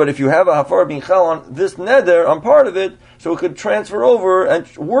say, but if you have a hafara being chal on this neder, on part of it, so it could transfer over and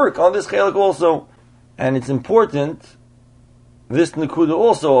work on this chelik also. And it's important, this nekuda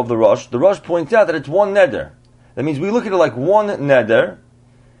also of the Rosh. The Rosh points out that it's one neder. That means we look at it like one neder,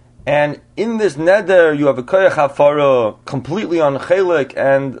 and in this neder you have a koyach hafara completely on chelik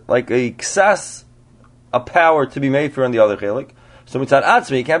and like a ksas, a power to be made for on the other chelik. So mitzad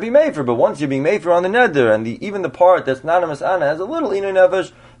atzmi it can't be made for, but once you're being made for on the neder, and even the part that's not a masana has a little inui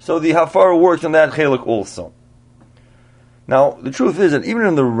nefesh, so the hafara works on that chelik also. Now, the truth is that even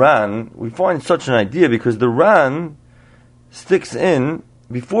in the Ran, we find such an idea because the Ran sticks in,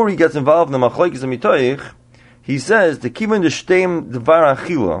 before he gets involved in the machlokes and mitoich, he says, the kivan d'shteim dvar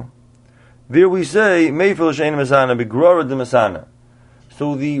achila, there we say, meifel shein masana, begrora de masana.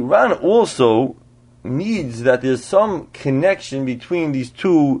 So the Ran also needs that there's some connection between these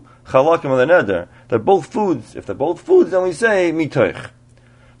two chalakim of the neder. They're both foods. If they're both foods, then we say mitoich.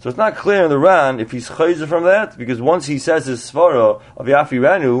 So it's not clear in the Ran if he's chayzer from that, because once he says his svara of Yafi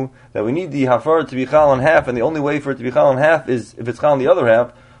Ranu, that we need the hafar to be chal on half, and the only way for it to be chal on half is if it's chal on the other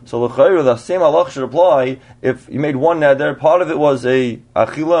half. So the same halach should apply if you made one neder, part of it was a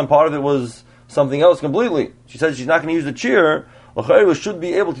achila, and part of it was something else completely. She says she's not going to use the cheer. L'chayru should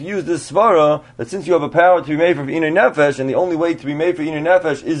be able to use this svara that since you have a power to be made for inui nefesh, and the only way to be made for inui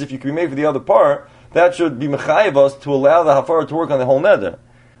nefesh is if you can be made for the other part, that should be mechayev us to allow the hafara to work on the whole neder.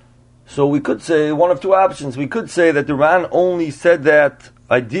 So we could say one of two options. We could say that the Ran only said that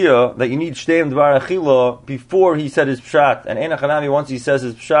idea that you need shteim dvar achila before he said his pshat, and ein Acharonim once he says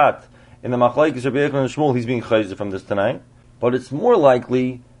his pshat in the machlokes Rabbi and Shmuel, he's being chayzer from this tonight. But it's more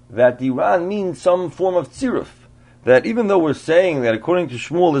likely that the Ran means some form of tziruf. That even though we're saying that according to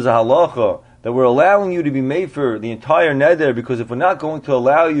Shmuel there's a halacha that we're allowing you to be made for the entire neder, because if we're not going to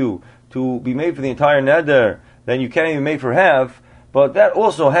allow you to be made for the entire neder, then you can't even be made for half. But that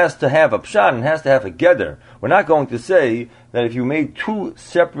also has to have a pshat and has to have a geder. We're not going to say that if you made two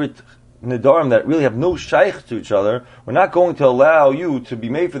separate nedarim that really have no shaykh to each other, we're not going to allow you to be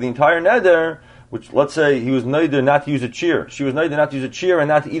made for the entire neder, which, let's say, he was neder not to use a cheer. She was neder not to use a cheer and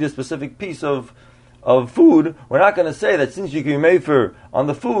not to eat a specific piece of food. We're not going to say that since you can be made for on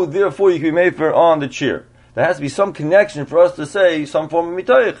the food, therefore you can be made for on the cheer. There has to be some connection for us to say, some form of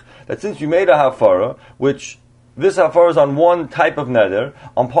mitoich, that since you made a hafara, which this hafara is on one type of neder,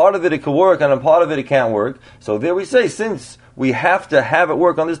 on part of it it can work, and on part of it it can't work. So there we say, since we have to have it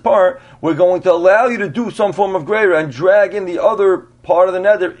work on this part, we're going to allow you to do some form of greater and drag in the other part of the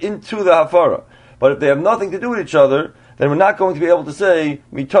neder into the hafara. But if they have nothing to do with each other, then we're not going to be able to say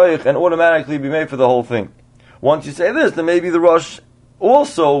mitoich and automatically be made for the whole thing. Once you say this, then maybe the Rosh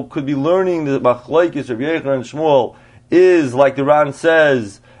also could be learning the machlokes of Yechon and Shmuel is, like the Ran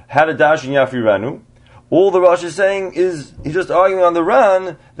says, had a dash in Yafi Ranu. All the Rosh is saying is, he's just arguing on the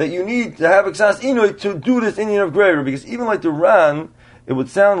Ran that you need to have Ksas Inui to do this Inyan of greater, because even like the Ran, it would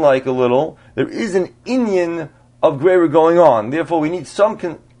sound like a little, there is an Inyan of greater going on. Therefore, we need some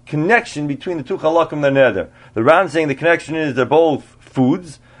connection between the two Chalakim and the Neder. The Ran saying the connection is they're both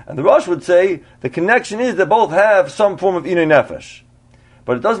foods, and the Rosh would say the connection is they both have some form of Inui Nefesh.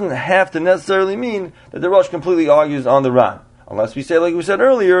 But it doesn't have to necessarily mean that the Rosh completely argues on the Ran. Unless we say, like we said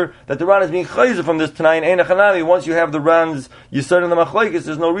earlier, that the Ran is being chayzer from this Tanai and Ein Acharonim. Once you have the Ran's Yisod and the Machlokes,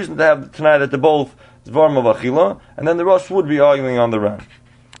 there's no reason to have the Tanai that they're both Dvarim of Achila, and then the Rosh would be arguing on the Ran.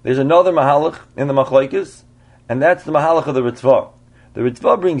 There's another Mahalach in the Machlokes, and that's the Mahalach of the Ritva. The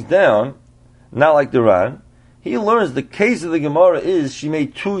Ritva brings down, not like the Ran, he learns the case of the Gemara is she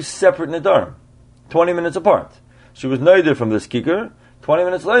made two separate Nedarim, 20 minutes apart. She was Neder from this Kikar, 20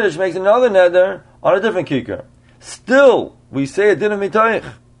 minutes later she makes another Neder on a different Kikar. Still, we say a din of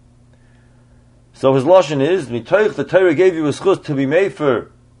Mitoich. So his lashon is Mitoich. The Torah gave you a schus to be made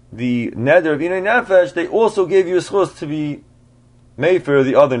for the neder of Inay Nefesh. They also gave you a schus to be made for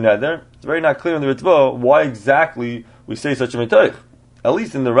the other neder. It's very not clear in the Ritva why exactly we say such a Mitoich. At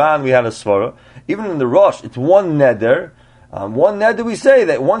least in the Ran we had a svara. Even in the Rosh, it's one neder. One neder we say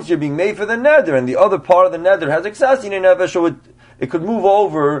that once you're being made for the neder and the other part of the neder has excess Inay Nefesh, so it could move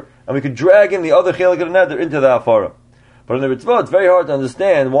over and we could drag in the other chelik of the neder into the afara. But in the Ritva, it's very hard to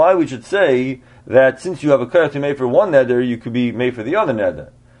understand why we should say that since you have a koyach to made for one neder, you could be made for the other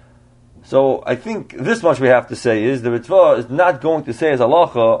neder. So I think this much we have to say is the Ritva is not going to say as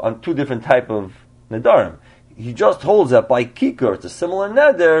halacha on two different type of nedarim. He just holds that by kikar, it's a similar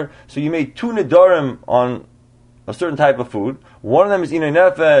neder, so you made two nedarim on a certain type of food. One of them is inay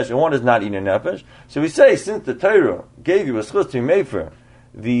nefesh and one is not inay nefesh. So we say since the Torah gave you a schus to be made for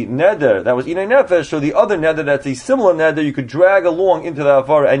the neder that was inay nefesh, so the other neder that's a similar neder you could drag along into the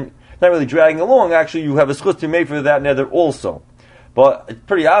afara, and not really dragging along, actually you have a schus to make for that neder also. But it's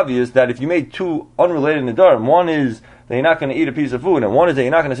pretty obvious that if you made two unrelated nedarim, one is that you're not going to eat a piece of food, and one is that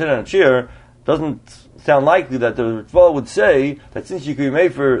you're not going to sit on a chair, doesn't sound likely that the Ritva would say that since you could be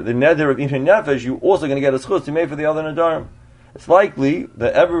made for the neder of inay nefesh, you're also going to get a schus to make for the other nedarim. It's likely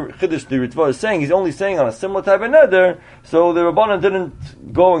that every chiddush the Ritva is saying, he's only saying on a similar type of neder, so the Rabbanan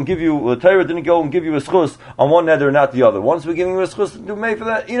didn't go and give you, the Torah didn't go and give you a schus on one neder and not the other. Once we're giving you a schus to make for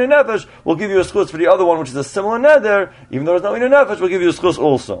that inay nefesh, we'll give you a schus for the other one, which is a similar neder, even though there's no inay nefesh, we'll give you a schus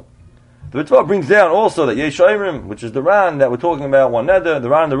also. The Ritva brings down also that Yeshayrim, which is the Ran that we're talking about one neder, the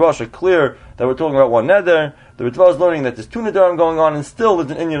Ran and the Rosh are clear that we're talking about one neder. The Ritva is learning that there's two nedarim going on, and still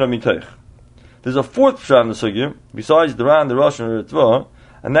there's an inyan of mitoich. There's a fourth pshat in the sugya, besides the Ran, the Rosh, and the Ritva,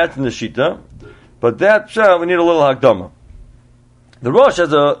 and that's in the Shita. But that pshat, we need a little hakdama. The Rosh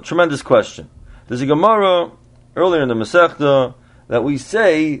has a tremendous question. There's a Gemara earlier in the Masechta that we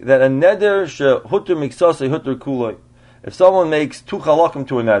say that a neder shehutter miksasei hutter kuloi. If someone makes two chalakim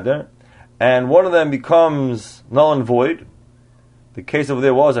to a neder, and one of them becomes null and void, the case over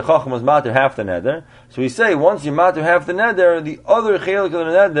there was a chacham was matter half the neder. So we say once you matter half the neder, the other chelik of the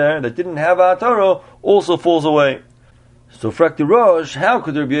neder that didn't have ataro also falls away. So frak the Rosh, how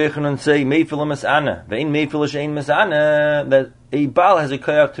could Rabbi Yochanan say meifil mas'ana? Ve'in meifil she'ein mas'ana, that a baal has a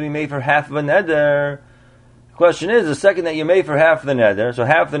koyach to be made for half of a neder. The question is, the second that you made for half the neder, so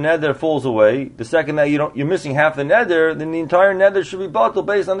half the neder falls away. The second that you're missing half the neder, then the entire neder should be bottled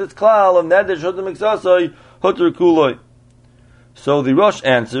based on this klal of neder shutim miksasai hutter kuloi. So the Rosh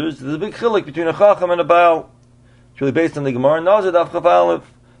answers, there's a big chilik between a chacham and a baal. It's really based on the Gemara. Nazir daf chaf aleph.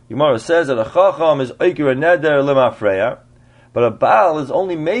 Gemara says that a chacham is oiker a neder lemafreya, but a baal is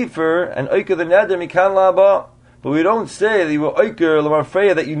only made for an oiker the neder mikan laba. But we don't say that you were oiker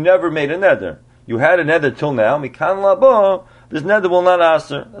lemafreya that you never made a neder. You had a neder till now, mikan laba. This neder will not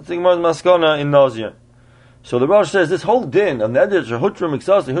answer. That's the Gemara's maskana in Nazir. So the Rosh says this whole din of neder shehutra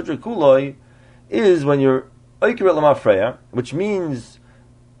miksasi hutra kuloi is when you're oiker lemafreya, which means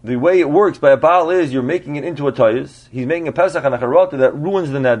the way it works by a baal is you're making it into a tayis. He's making a pesach and a charata that ruins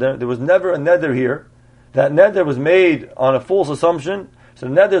the neder. There was never a neder here. That neder was made on a false assumption. So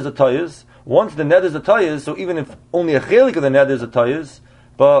the neder is a tayis. Once the neder is a tayis, so even if only a chelik of the neder is a tayis,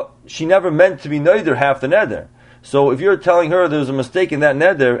 but she never meant to be neither half the neder. So if you're telling her there's a mistake in that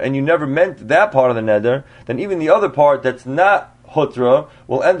neder and you never meant that part of the neder, then even the other part that's not hutra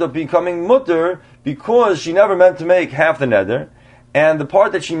will end up becoming mutter because she never meant to make half the neder, and the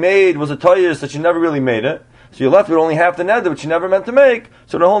part that she made was a tayis that she never really made it. So you're left with only half the neder which she never meant to make.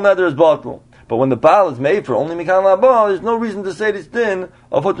 So the whole neder is batal. But when the baal is made for only mikan laba, there's no reason to say this din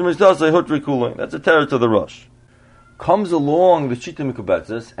of hutra mistasei hutri kulin. That's a terror to the Rosh. Comes along the Shita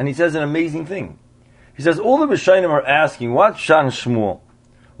Mikubetzes, and he says an amazing thing. He says all the Rishonim are asking, what's Shan Shmuel?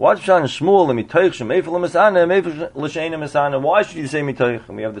 What's Shan Shmuel? Mitoich shemeifel l'misana, meifel l'sheina misana. Why should you say mitoich?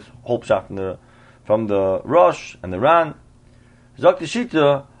 And we have this whole pshat from the Rosh and the Ran. Zok the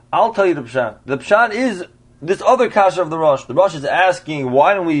Shita, I'll tell you the pshat. The pshat is this other kasha of the Rosh. The Rosh is asking,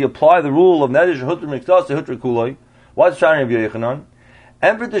 why don't we apply the rule of neder shehutra miktas shehutra kuloi? What's Shan Rabbi Yochanan?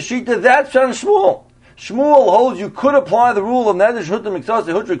 And for the Shita, that's Shan Shmuel. Shmuel holds you could apply the rule of neder shehutra miktas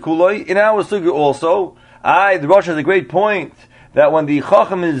shehutra kuloi in our sugya also. The Rosh has a great point that when the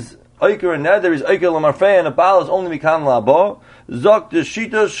chacham is Oiker and neder is Oiker l'marfreya, and a Baal is only Mikan la'aba. Zok the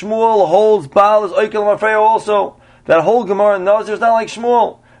Shita Shmuel holds Baal is Oiker l'marfreya also. That whole Gemara in Nazir is not like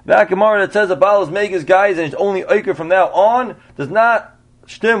Shmuel. That Gemara that says a Baal is Megas guys and it's only Oiker from now on does not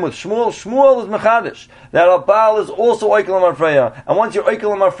stem with Shmuel. Shmuel is Mechadish. That a Baal is also Oiker l'marfreya. And once you're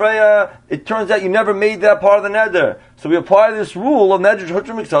Oiker l'marfreya, it turns out you never made that part of the neder. So we apply this rule of neder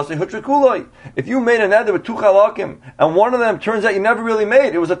hutra miksasei hutra kuloi. If you made a neder with two chalakim, and one of them turns out you never really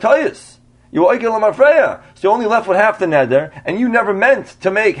made, it was a tayus. You were Oiker l'marfreya. So you only left with half the neder, and you never meant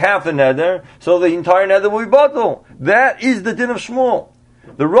to make half the neder, so the entire neder will be batal. That is the din of Shmuel.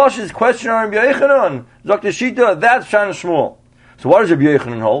 The Rosh's question on Rabbi Yochanan, Dr. Shita, that's Shan Shmuel. So what does Rabbi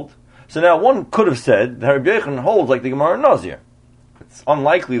Yochanan hold? So now one could have said that Rabbi Yochanan holds like the Gemara in Nazir. It's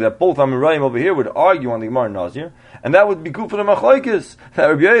unlikely that both Amirayim over here would argue on the Gemara in Nazir, and that would be good for the Machlokes. That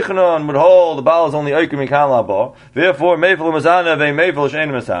Rabbi Yochanan would hold the Baal is only Oiker Mikan la'aba, therefore Meifel Masana ve Meifel Shein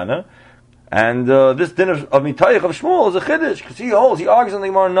Masana. And this din of Mitayich of Shmuel is a Chiddush, because he argues on the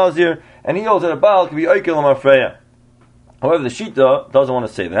Gemara in Nazir, and he holds that a Baal can be Oiker l'marfreya. However, the Shita doesn't want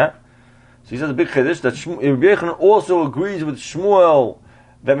to say that. So he says a big Chiddush that Rabbi Yochanan also agrees with Shmuel.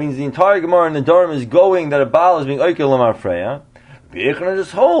 That means the entire Gemara in Nedarim is going that a Baal is being Oiker l'marfreya. Rabbi Yochanan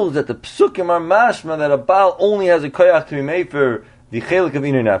just holds that the Psukim are mashma that a Baal only has a koyach to be made for the chelik of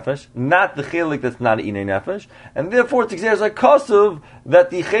inay nefesh, not the chelik that's not inay nefesh, and therefore it's exeres like kosuv that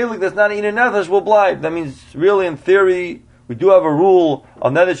the chelik that's not inay nefesh will blind. That means really in theory we do have a rule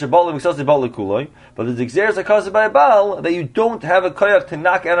of neder shabal l'miksasei bal l'kuloi, but it's exeres like kosuv by a Baal that you don't have a koyach to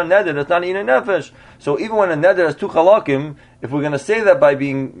knock out a neder that's not inay nefesh. So even when a neder has two chalakim, if we're going to say that by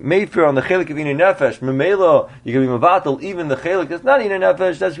being made for on the chelik of inay nefesh, memela you can be mevatel even the chelik that's not inay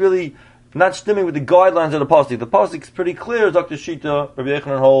nefesh, that's really not stimming with the guidelines of the pasuk. The pasuk is pretty clear. Dr. Shita, Rabbi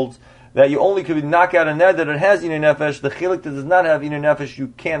Yochanan holds that you only could knock out a neder that has inay nefesh. The chelik that does not have inay nefesh, you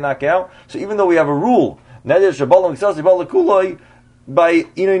can't knock out. So even though we have a rule, neder shabalam miksasei bal l'kuloi, by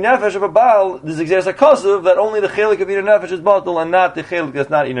inay nefesh of a Baal, this exerts a kosuv that only the chelik of inay nefesh is batal and not the chelik that's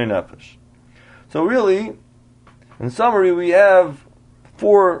not inay nefesh. So really, in summary, we have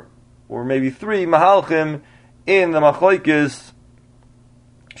 4 or maybe 3 mahalchim in the machlokes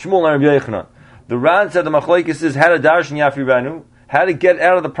Shmuel and Rabbi Yochanan. The Ran said the machlokes is how to darshan yafi ranu, how to get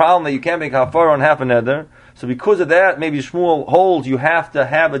out of the problem that you can't make hafara on half a neder. So because of that, maybe Shmuel holds you have to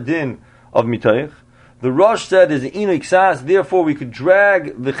have a din of mitayich. The Rosh said there's an inu iksas, therefore we could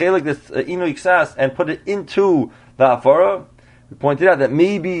drag the chelik that's inu iksas and put it into the hafara. We pointed out that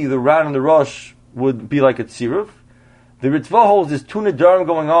maybe the Ran and the Rosh would be like a tziruf. The Ritva holds there's 2 nedarim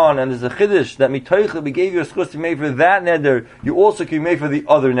going on, and there's a chiddush that mitayich we gave you a schus to be made for that neder, you also can be made for the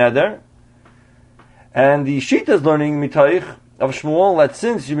other neder. And the Shita is learning mitayich of Shmuel that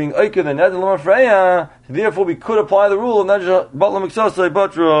since you're being oiker the neder l'marfreya, therefore we could apply the rule of neder batla miksasei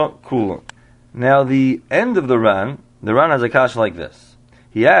batra kula. Now the end of the Ran has a kasha like this.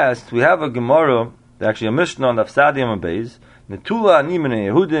 He asked, we have a Gemara, actually a Mishnah on the Afsadim and Beis, Netula nimene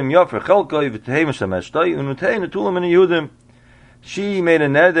Yehudim yofer chelkoi v'tehei meshameshtoi unutei netula mene Yehudim. She made a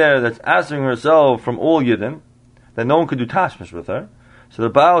neder that's answering herself from all Yehudim, that no one could do tashmish with her. So the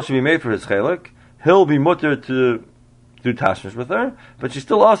Baal should be made for his chelik. He'll be mutter to do tashmish with her, but she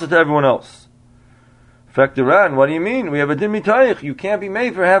still asks it to everyone else. Faktiran, what do you mean? We have a din mitayich. You can't be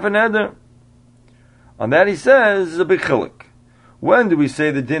made for half a neder. On that he says, is a big chelik. When do we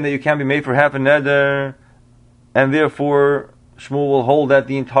say the din that you can't be made for half a neder, and therefore Shmuel will hold that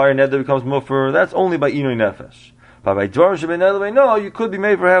the entire neder becomes muffer? That's only by inui nefesh. But by dvarim shebei neder, no, you could be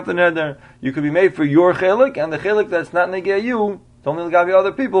made for half the neder. You could be made for your chelik, and the chelik that's not negei you, it's only legabi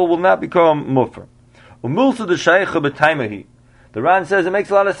other people, will not become muffer. Umulsa the shaycha b'taimahi. The Ran says it makes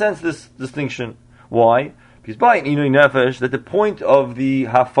a lot of sense, this distinction. Why? Because by an inui nefesh, that the point of the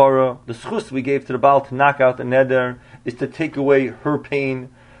hafara, the schus we gave to the Baal to knock out the neder, is to take away her pain.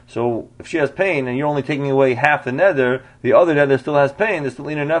 So if she has pain and you're only taking away half the neder, the other neder still has pain, there's still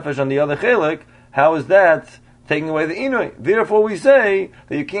inui nefesh on the other chelik. How is that taking away the inui? Therefore we say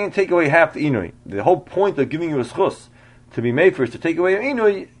that you can't take away half the inui. The whole point of giving you a schus to be made for is to take away your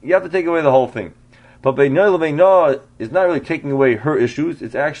inui, you have to take away the whole thing. But Beinah Lebeina is not really taking away her issues,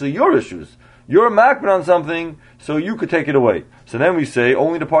 it's actually your issues. You're a makbid on something, so you could take it away. So then we say,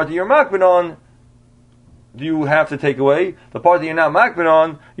 only the part that you're makbid on, do you have to take away? The part that you're not makbid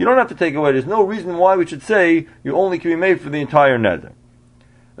on, you don't have to take away. There's no reason why we should say, you only can be made for the entire neder.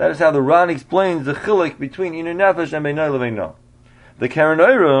 That is how the Ran explains the chilik between inui nefesh and Beinah Lebeina. The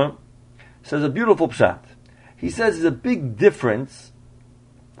Karmel says a beautiful pshat. He says there's a big difference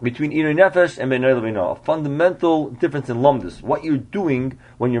between inui nefesh and Beinah Lebeina. A fundamental difference in lumdus, what you're doing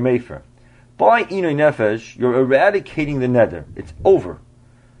when you're made for. By inui nefesh, you're eradicating the neder. It's over.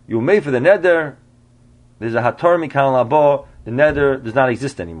 you were made for the neder, there's a hatar mikan labo, the neder does not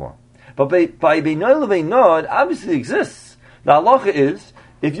exist anymore. But by beinod le'beinod, obviously exists. The halacha is,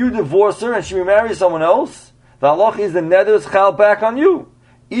 if you divorce her and she remarries someone else, the halacha is the neder is chal back on you.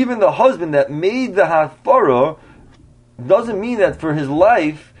 Even the husband that made the hafara doesn't mean that for his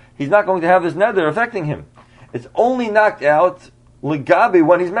life he's not going to have this neder affecting him. It's only knocked out legabe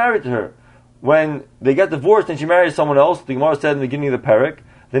when he's married to her. When they get divorced and she marries someone else, the Gemara said in the beginning of the parak,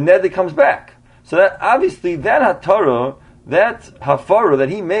 the neder comes back. So that obviously that hatara, that hafara that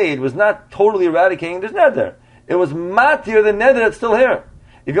he made was not totally eradicating this neder. It was matir the neder that's still here.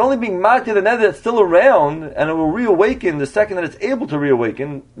 If you're only being matir the neder that's still around, and it will reawaken the second that it's able to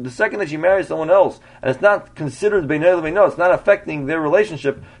reawaken, the second that she marries someone else, and it's not considered beinod le'beinod, it's not affecting their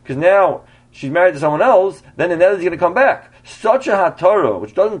relationship, because now she's married to someone else, then the neder is going to come back. Such a hatara,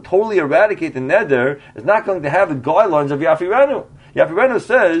 which doesn't totally eradicate the neder, is not going to have the guidelines of Yafirenu. Yafirenu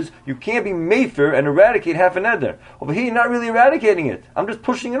says you can't be mefer and eradicate half a neder. Over here, you're not really eradicating it. I'm just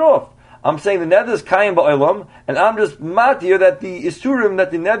pushing it off. I'm saying the neder is kayim ba'olam, and I'm just matir that the isurim that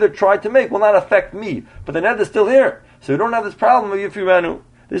the neder tried to make will not affect me. But the neder is still here. So you don't have this problem of Yafirenu.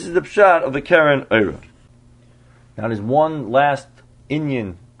 This is the pshat of the Keren Eira. Now there's one last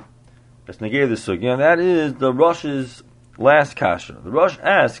inyan that's negated the sugya, and that is the Rosh's last kasha. The Rosh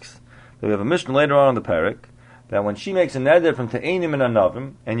asks, that we have a mission later on in the parak, that when she makes a neder from ta'enim and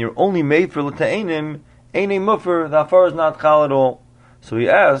anavim, and you're only made for ta'enim, ain't a muffer, the afar is not chal at all. So he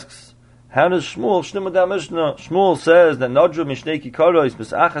asks, how does Shmuel shnimud da Mishnah? Shmuel says that Nadru mishnei kikaros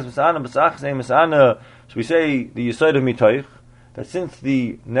b'sachas b'sana b'sachas ein b'sana. So we say the yesod of mitoich, that since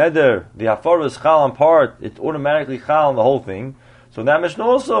the neder, the afar is chal on part, it's automatically chal on the whole thing. So that Mishnah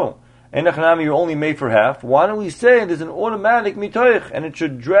also, Enachanami, you're only made for half. Why don't we say there's an automatic mitoich, and it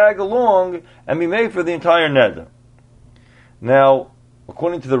should drag along and be made for the entire neder? Now,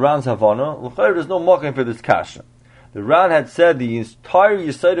 according to the Ran's Havana, there's no mocking for this kasha. The Ran had said the entire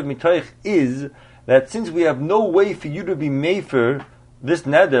yesod of mitoich is that since we have no way for you to be made for this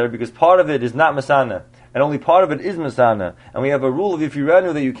neder, because part of it is not masana, and only part of it is masana, and we have a rule of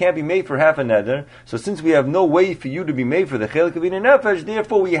Yafirenu that you can't be made for half a neder, so since we have no way for you to be made for the chelik of Inoi Nefesh,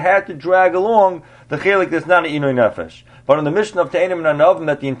 therefore we had to drag along the chelik that's not an Inoi Nefesh. But on the mission of Ta'enim and Anavim,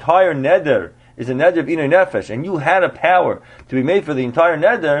 that the entire neder is a neder of Inoi Nefesh, and you had a power to be made for the entire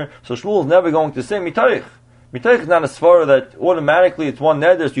neder, so Shmuel is never going to say mitoich. Mitoich is not a svara that automatically it's one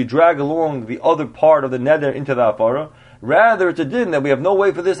neder, so you drag along the other part of the neder into the afara. Rather, it's a din that we have no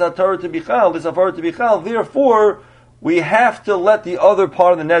way for this atar to be chal, this afar to be chal. Therefore, we have to let the other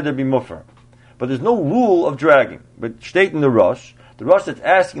part of the neder be muffer. But there's no rule of dragging. But state in the Rosh that's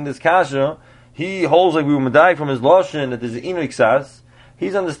asking this kasha, he holds like we were medayik from his lashon that there's an inoiksas.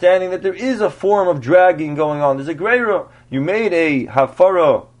 He's understanding that there is a form of dragging going on. There's a greira. You made a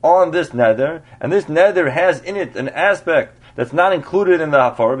hafara on this neder, and this neder has in it an aspect that's not included in the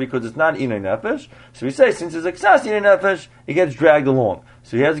hafara because it's not inay nefesh. So we say, since it's excess inay nefesh, it gets dragged along.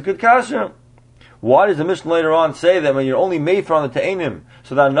 So he has a good kasha. Why does the Mishnah later on say that when you're only made for on the ta'enim,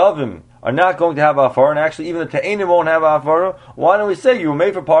 so that navim are not going to have a hafara, and actually even the ta'enim won't have a hafara? Why don't we say you were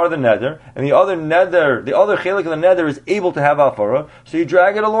made for part of the neder, and the other neder, the other chelik of the neder is able to have a hafara, so you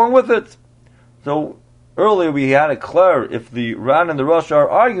drag it along with it? So earlier we had it clear if the Ran and the Rosh are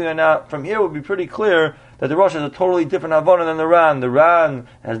arguing, and now from here it would be pretty clear that the Rosh has a totally different Havana than the Ran. The Ran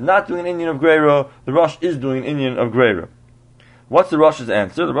is not doing an Indian of Greira, the Rosh is doing an Indian of Greira. What's the Rosh's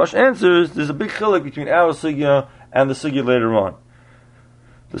answer? The Rosh answers, there's a big chilik between our sugya and the sugya later on.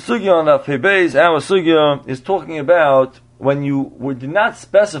 The sugya on that Febez, our sugya, is talking about when you did not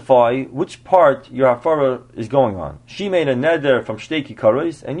specify which part your hafara is going on. She made a neder from shtei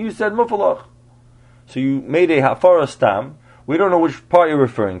kikaros, and you said mufalach. So you made a hafara stam. We don't know which part you're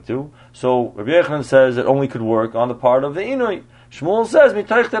referring to. So Rabbi Yochanan says it only could work on the part of the Inui. Shmuel says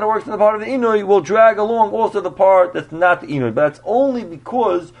mitaych that it works on the part of the Inui will drag along also the part that's not the Inui. But that's only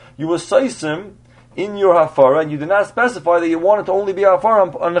because you were seisim in your hafara and you did not specify that you wanted to only be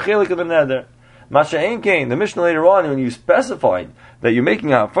hafara on the chelik of the neder. Masha Ein Kain, the Mishnah later on, when you specified that you're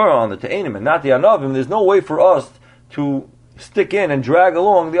making a hafara on the ta'enim and not the anavim, there's no way for us to stick in and drag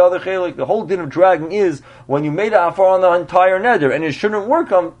along the other chelik. The whole din of dragging is when you made a hafara on the entire neder, and it shouldn't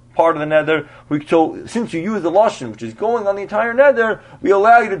work on part of the neder. So since you use the lashon, which is going on the entire neder, we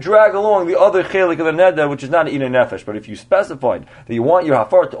allow you to drag along the other chelik of the neder, which is not an inay nefesh. But if you specified that you want your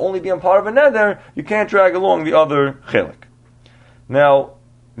hafara to only be on part of a neder, you can't drag along the other chelik. Now,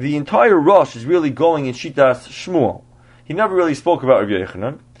 the entire Rosh is really going in Shitas Shmuel. He never really spoke about Rabbi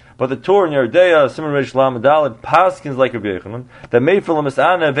Yochanan, But the Torah in Yeridea, Simon Reish Lamed Daled, paskins like Rabbi Yochanan, that meifel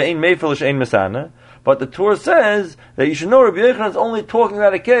l'misana ve'ein meifel l'she'ein misana. But the Torah says that you should know Rabbi Yochanan is only talking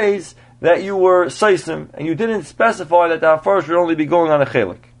about a case that you were seisim, and you didn't specify that the hafara should only be going on a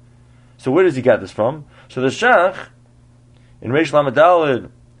chelik. So where does he get this from? So the Shach, in Reish Lamed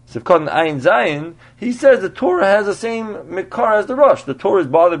Daled, Sivkot Ayin Zayin, he says the Torah has the same mikar as the Rosh. The Torah is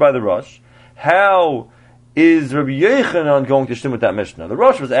bothered by the Rosh. How is Rabbi Yochanan going to shtim with that Mishnah? The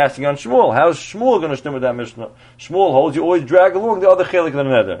Rosh was asking on Shmuel. How's Shmuel going to shtim with that Mishnah? Shmuel holds you always drag along the other chelik of the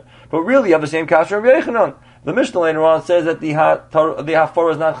nether. But really you have the same kasha Rabbi Yochanan. The Mishnah later on says that the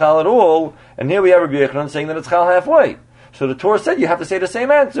hafara is not chal at all, and here we have Rabbi Yochanan saying that it's chal halfway. So the Torah said you have to say the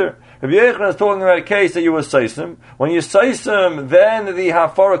same answer. Rabbi Yochanan is talking about a case that you were seisim. When you seisim, then the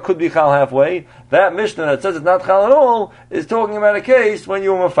hafara could be chal halfway. That Mishnah that says it's not chal at all is talking about a case when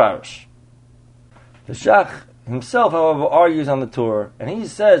you were mafarish. The Shach himself, however, argues on the Torah, and he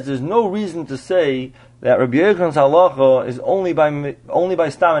says there's no reason to say that Rabbi Yochanan's halacha is only by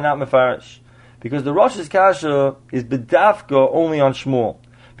stam and not mefarish, because the Rosh's kasha is bedafka only on Shmuel.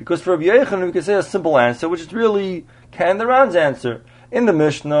 Because for Rabbi Yochanan we can say a simple answer, which is really Kan the Ran's answer in the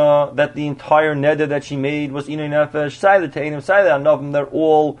Mishnah, that the entire neder that she made was Inoi Nefesh, Saida Teinim, Saida Anavim, they're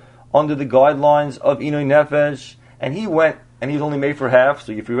all under the guidelines of Inoi Nefesh, and he went and he's only made for half.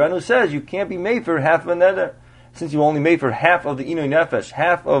 So Yifirenu says you can't be made for half of a neder. Since you only made for half of the Inoi Nefesh,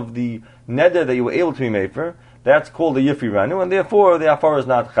 half of the neder that you were able to be made for, that's called the Yifirenu, and therefore the Afar is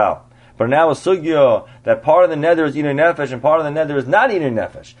not Chal. But now a sugya that part of the neder is Inoi Nefesh and part of the neder is not Inoi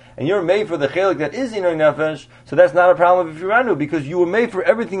Nefesh, and you're made for the chelik that is Inoi Nefesh, so that's not a problem of Yifirenu, because you were made for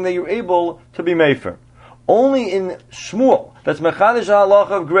everything that you're able to be made for. Only in Shmuel, that's Mechadish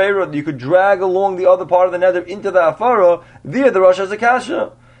halacha of Greira, you could drag along the other part of the nether into the Afara, via the Rosh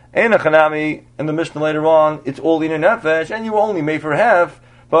Hashanah. And a Chanami, in the Mishnah later on, it's all in a Nefesh, and you were only made for half.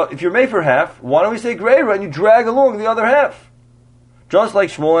 But if you're made for half, why don't we say Greira and you drag along the other half? Just like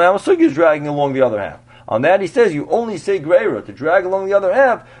Shmuel and Amasugya is dragging along the other half. On that he says you only say Greira, to drag along the other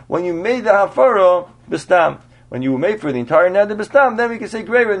half, when you made the Hafara Bistam. When you were made for the entire Neder Bistam, then we can say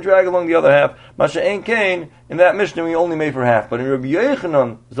Greira and drag along the other half. Masha Ein Kain, in that Mishnah we only made for half. But in Rabbi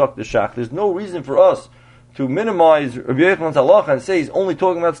Yochanan, Zok the Shach, there's no reason for us to minimize Rabbi Yochanan's halacha and say he's only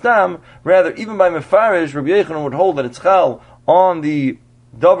talking about Stam. Rather, even by Mefarish, Rabbi Yochanan would hold that it's Chal on the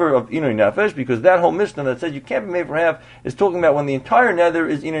Dover of Inoi Nefesh, because that whole Mishnah that says you can't be made for half is talking about when the entire Neder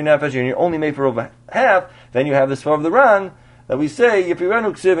is Inoi Nefesh and you're only made for over half. Then you have this Svar of the Ran that we say if you're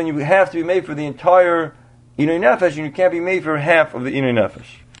Ksiv and you have to be made for the entire Inoi Nefesh, and you can't be made for half of the Inoi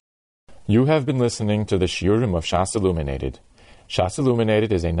Nefesh. You have been listening to the Shiurim of Shas Illuminated. Shas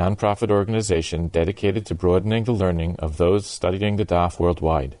Illuminated is a non-profit organization dedicated to broadening the learning of those studying the Daf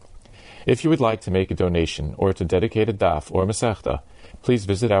worldwide. If you would like to make a donation or to dedicate a Daf or Masechta, please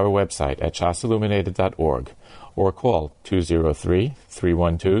visit our website at shasilluminated.org or call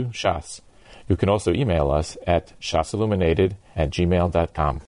 203-312-SHAS. You can also email us at shasilluminated@gmail.com.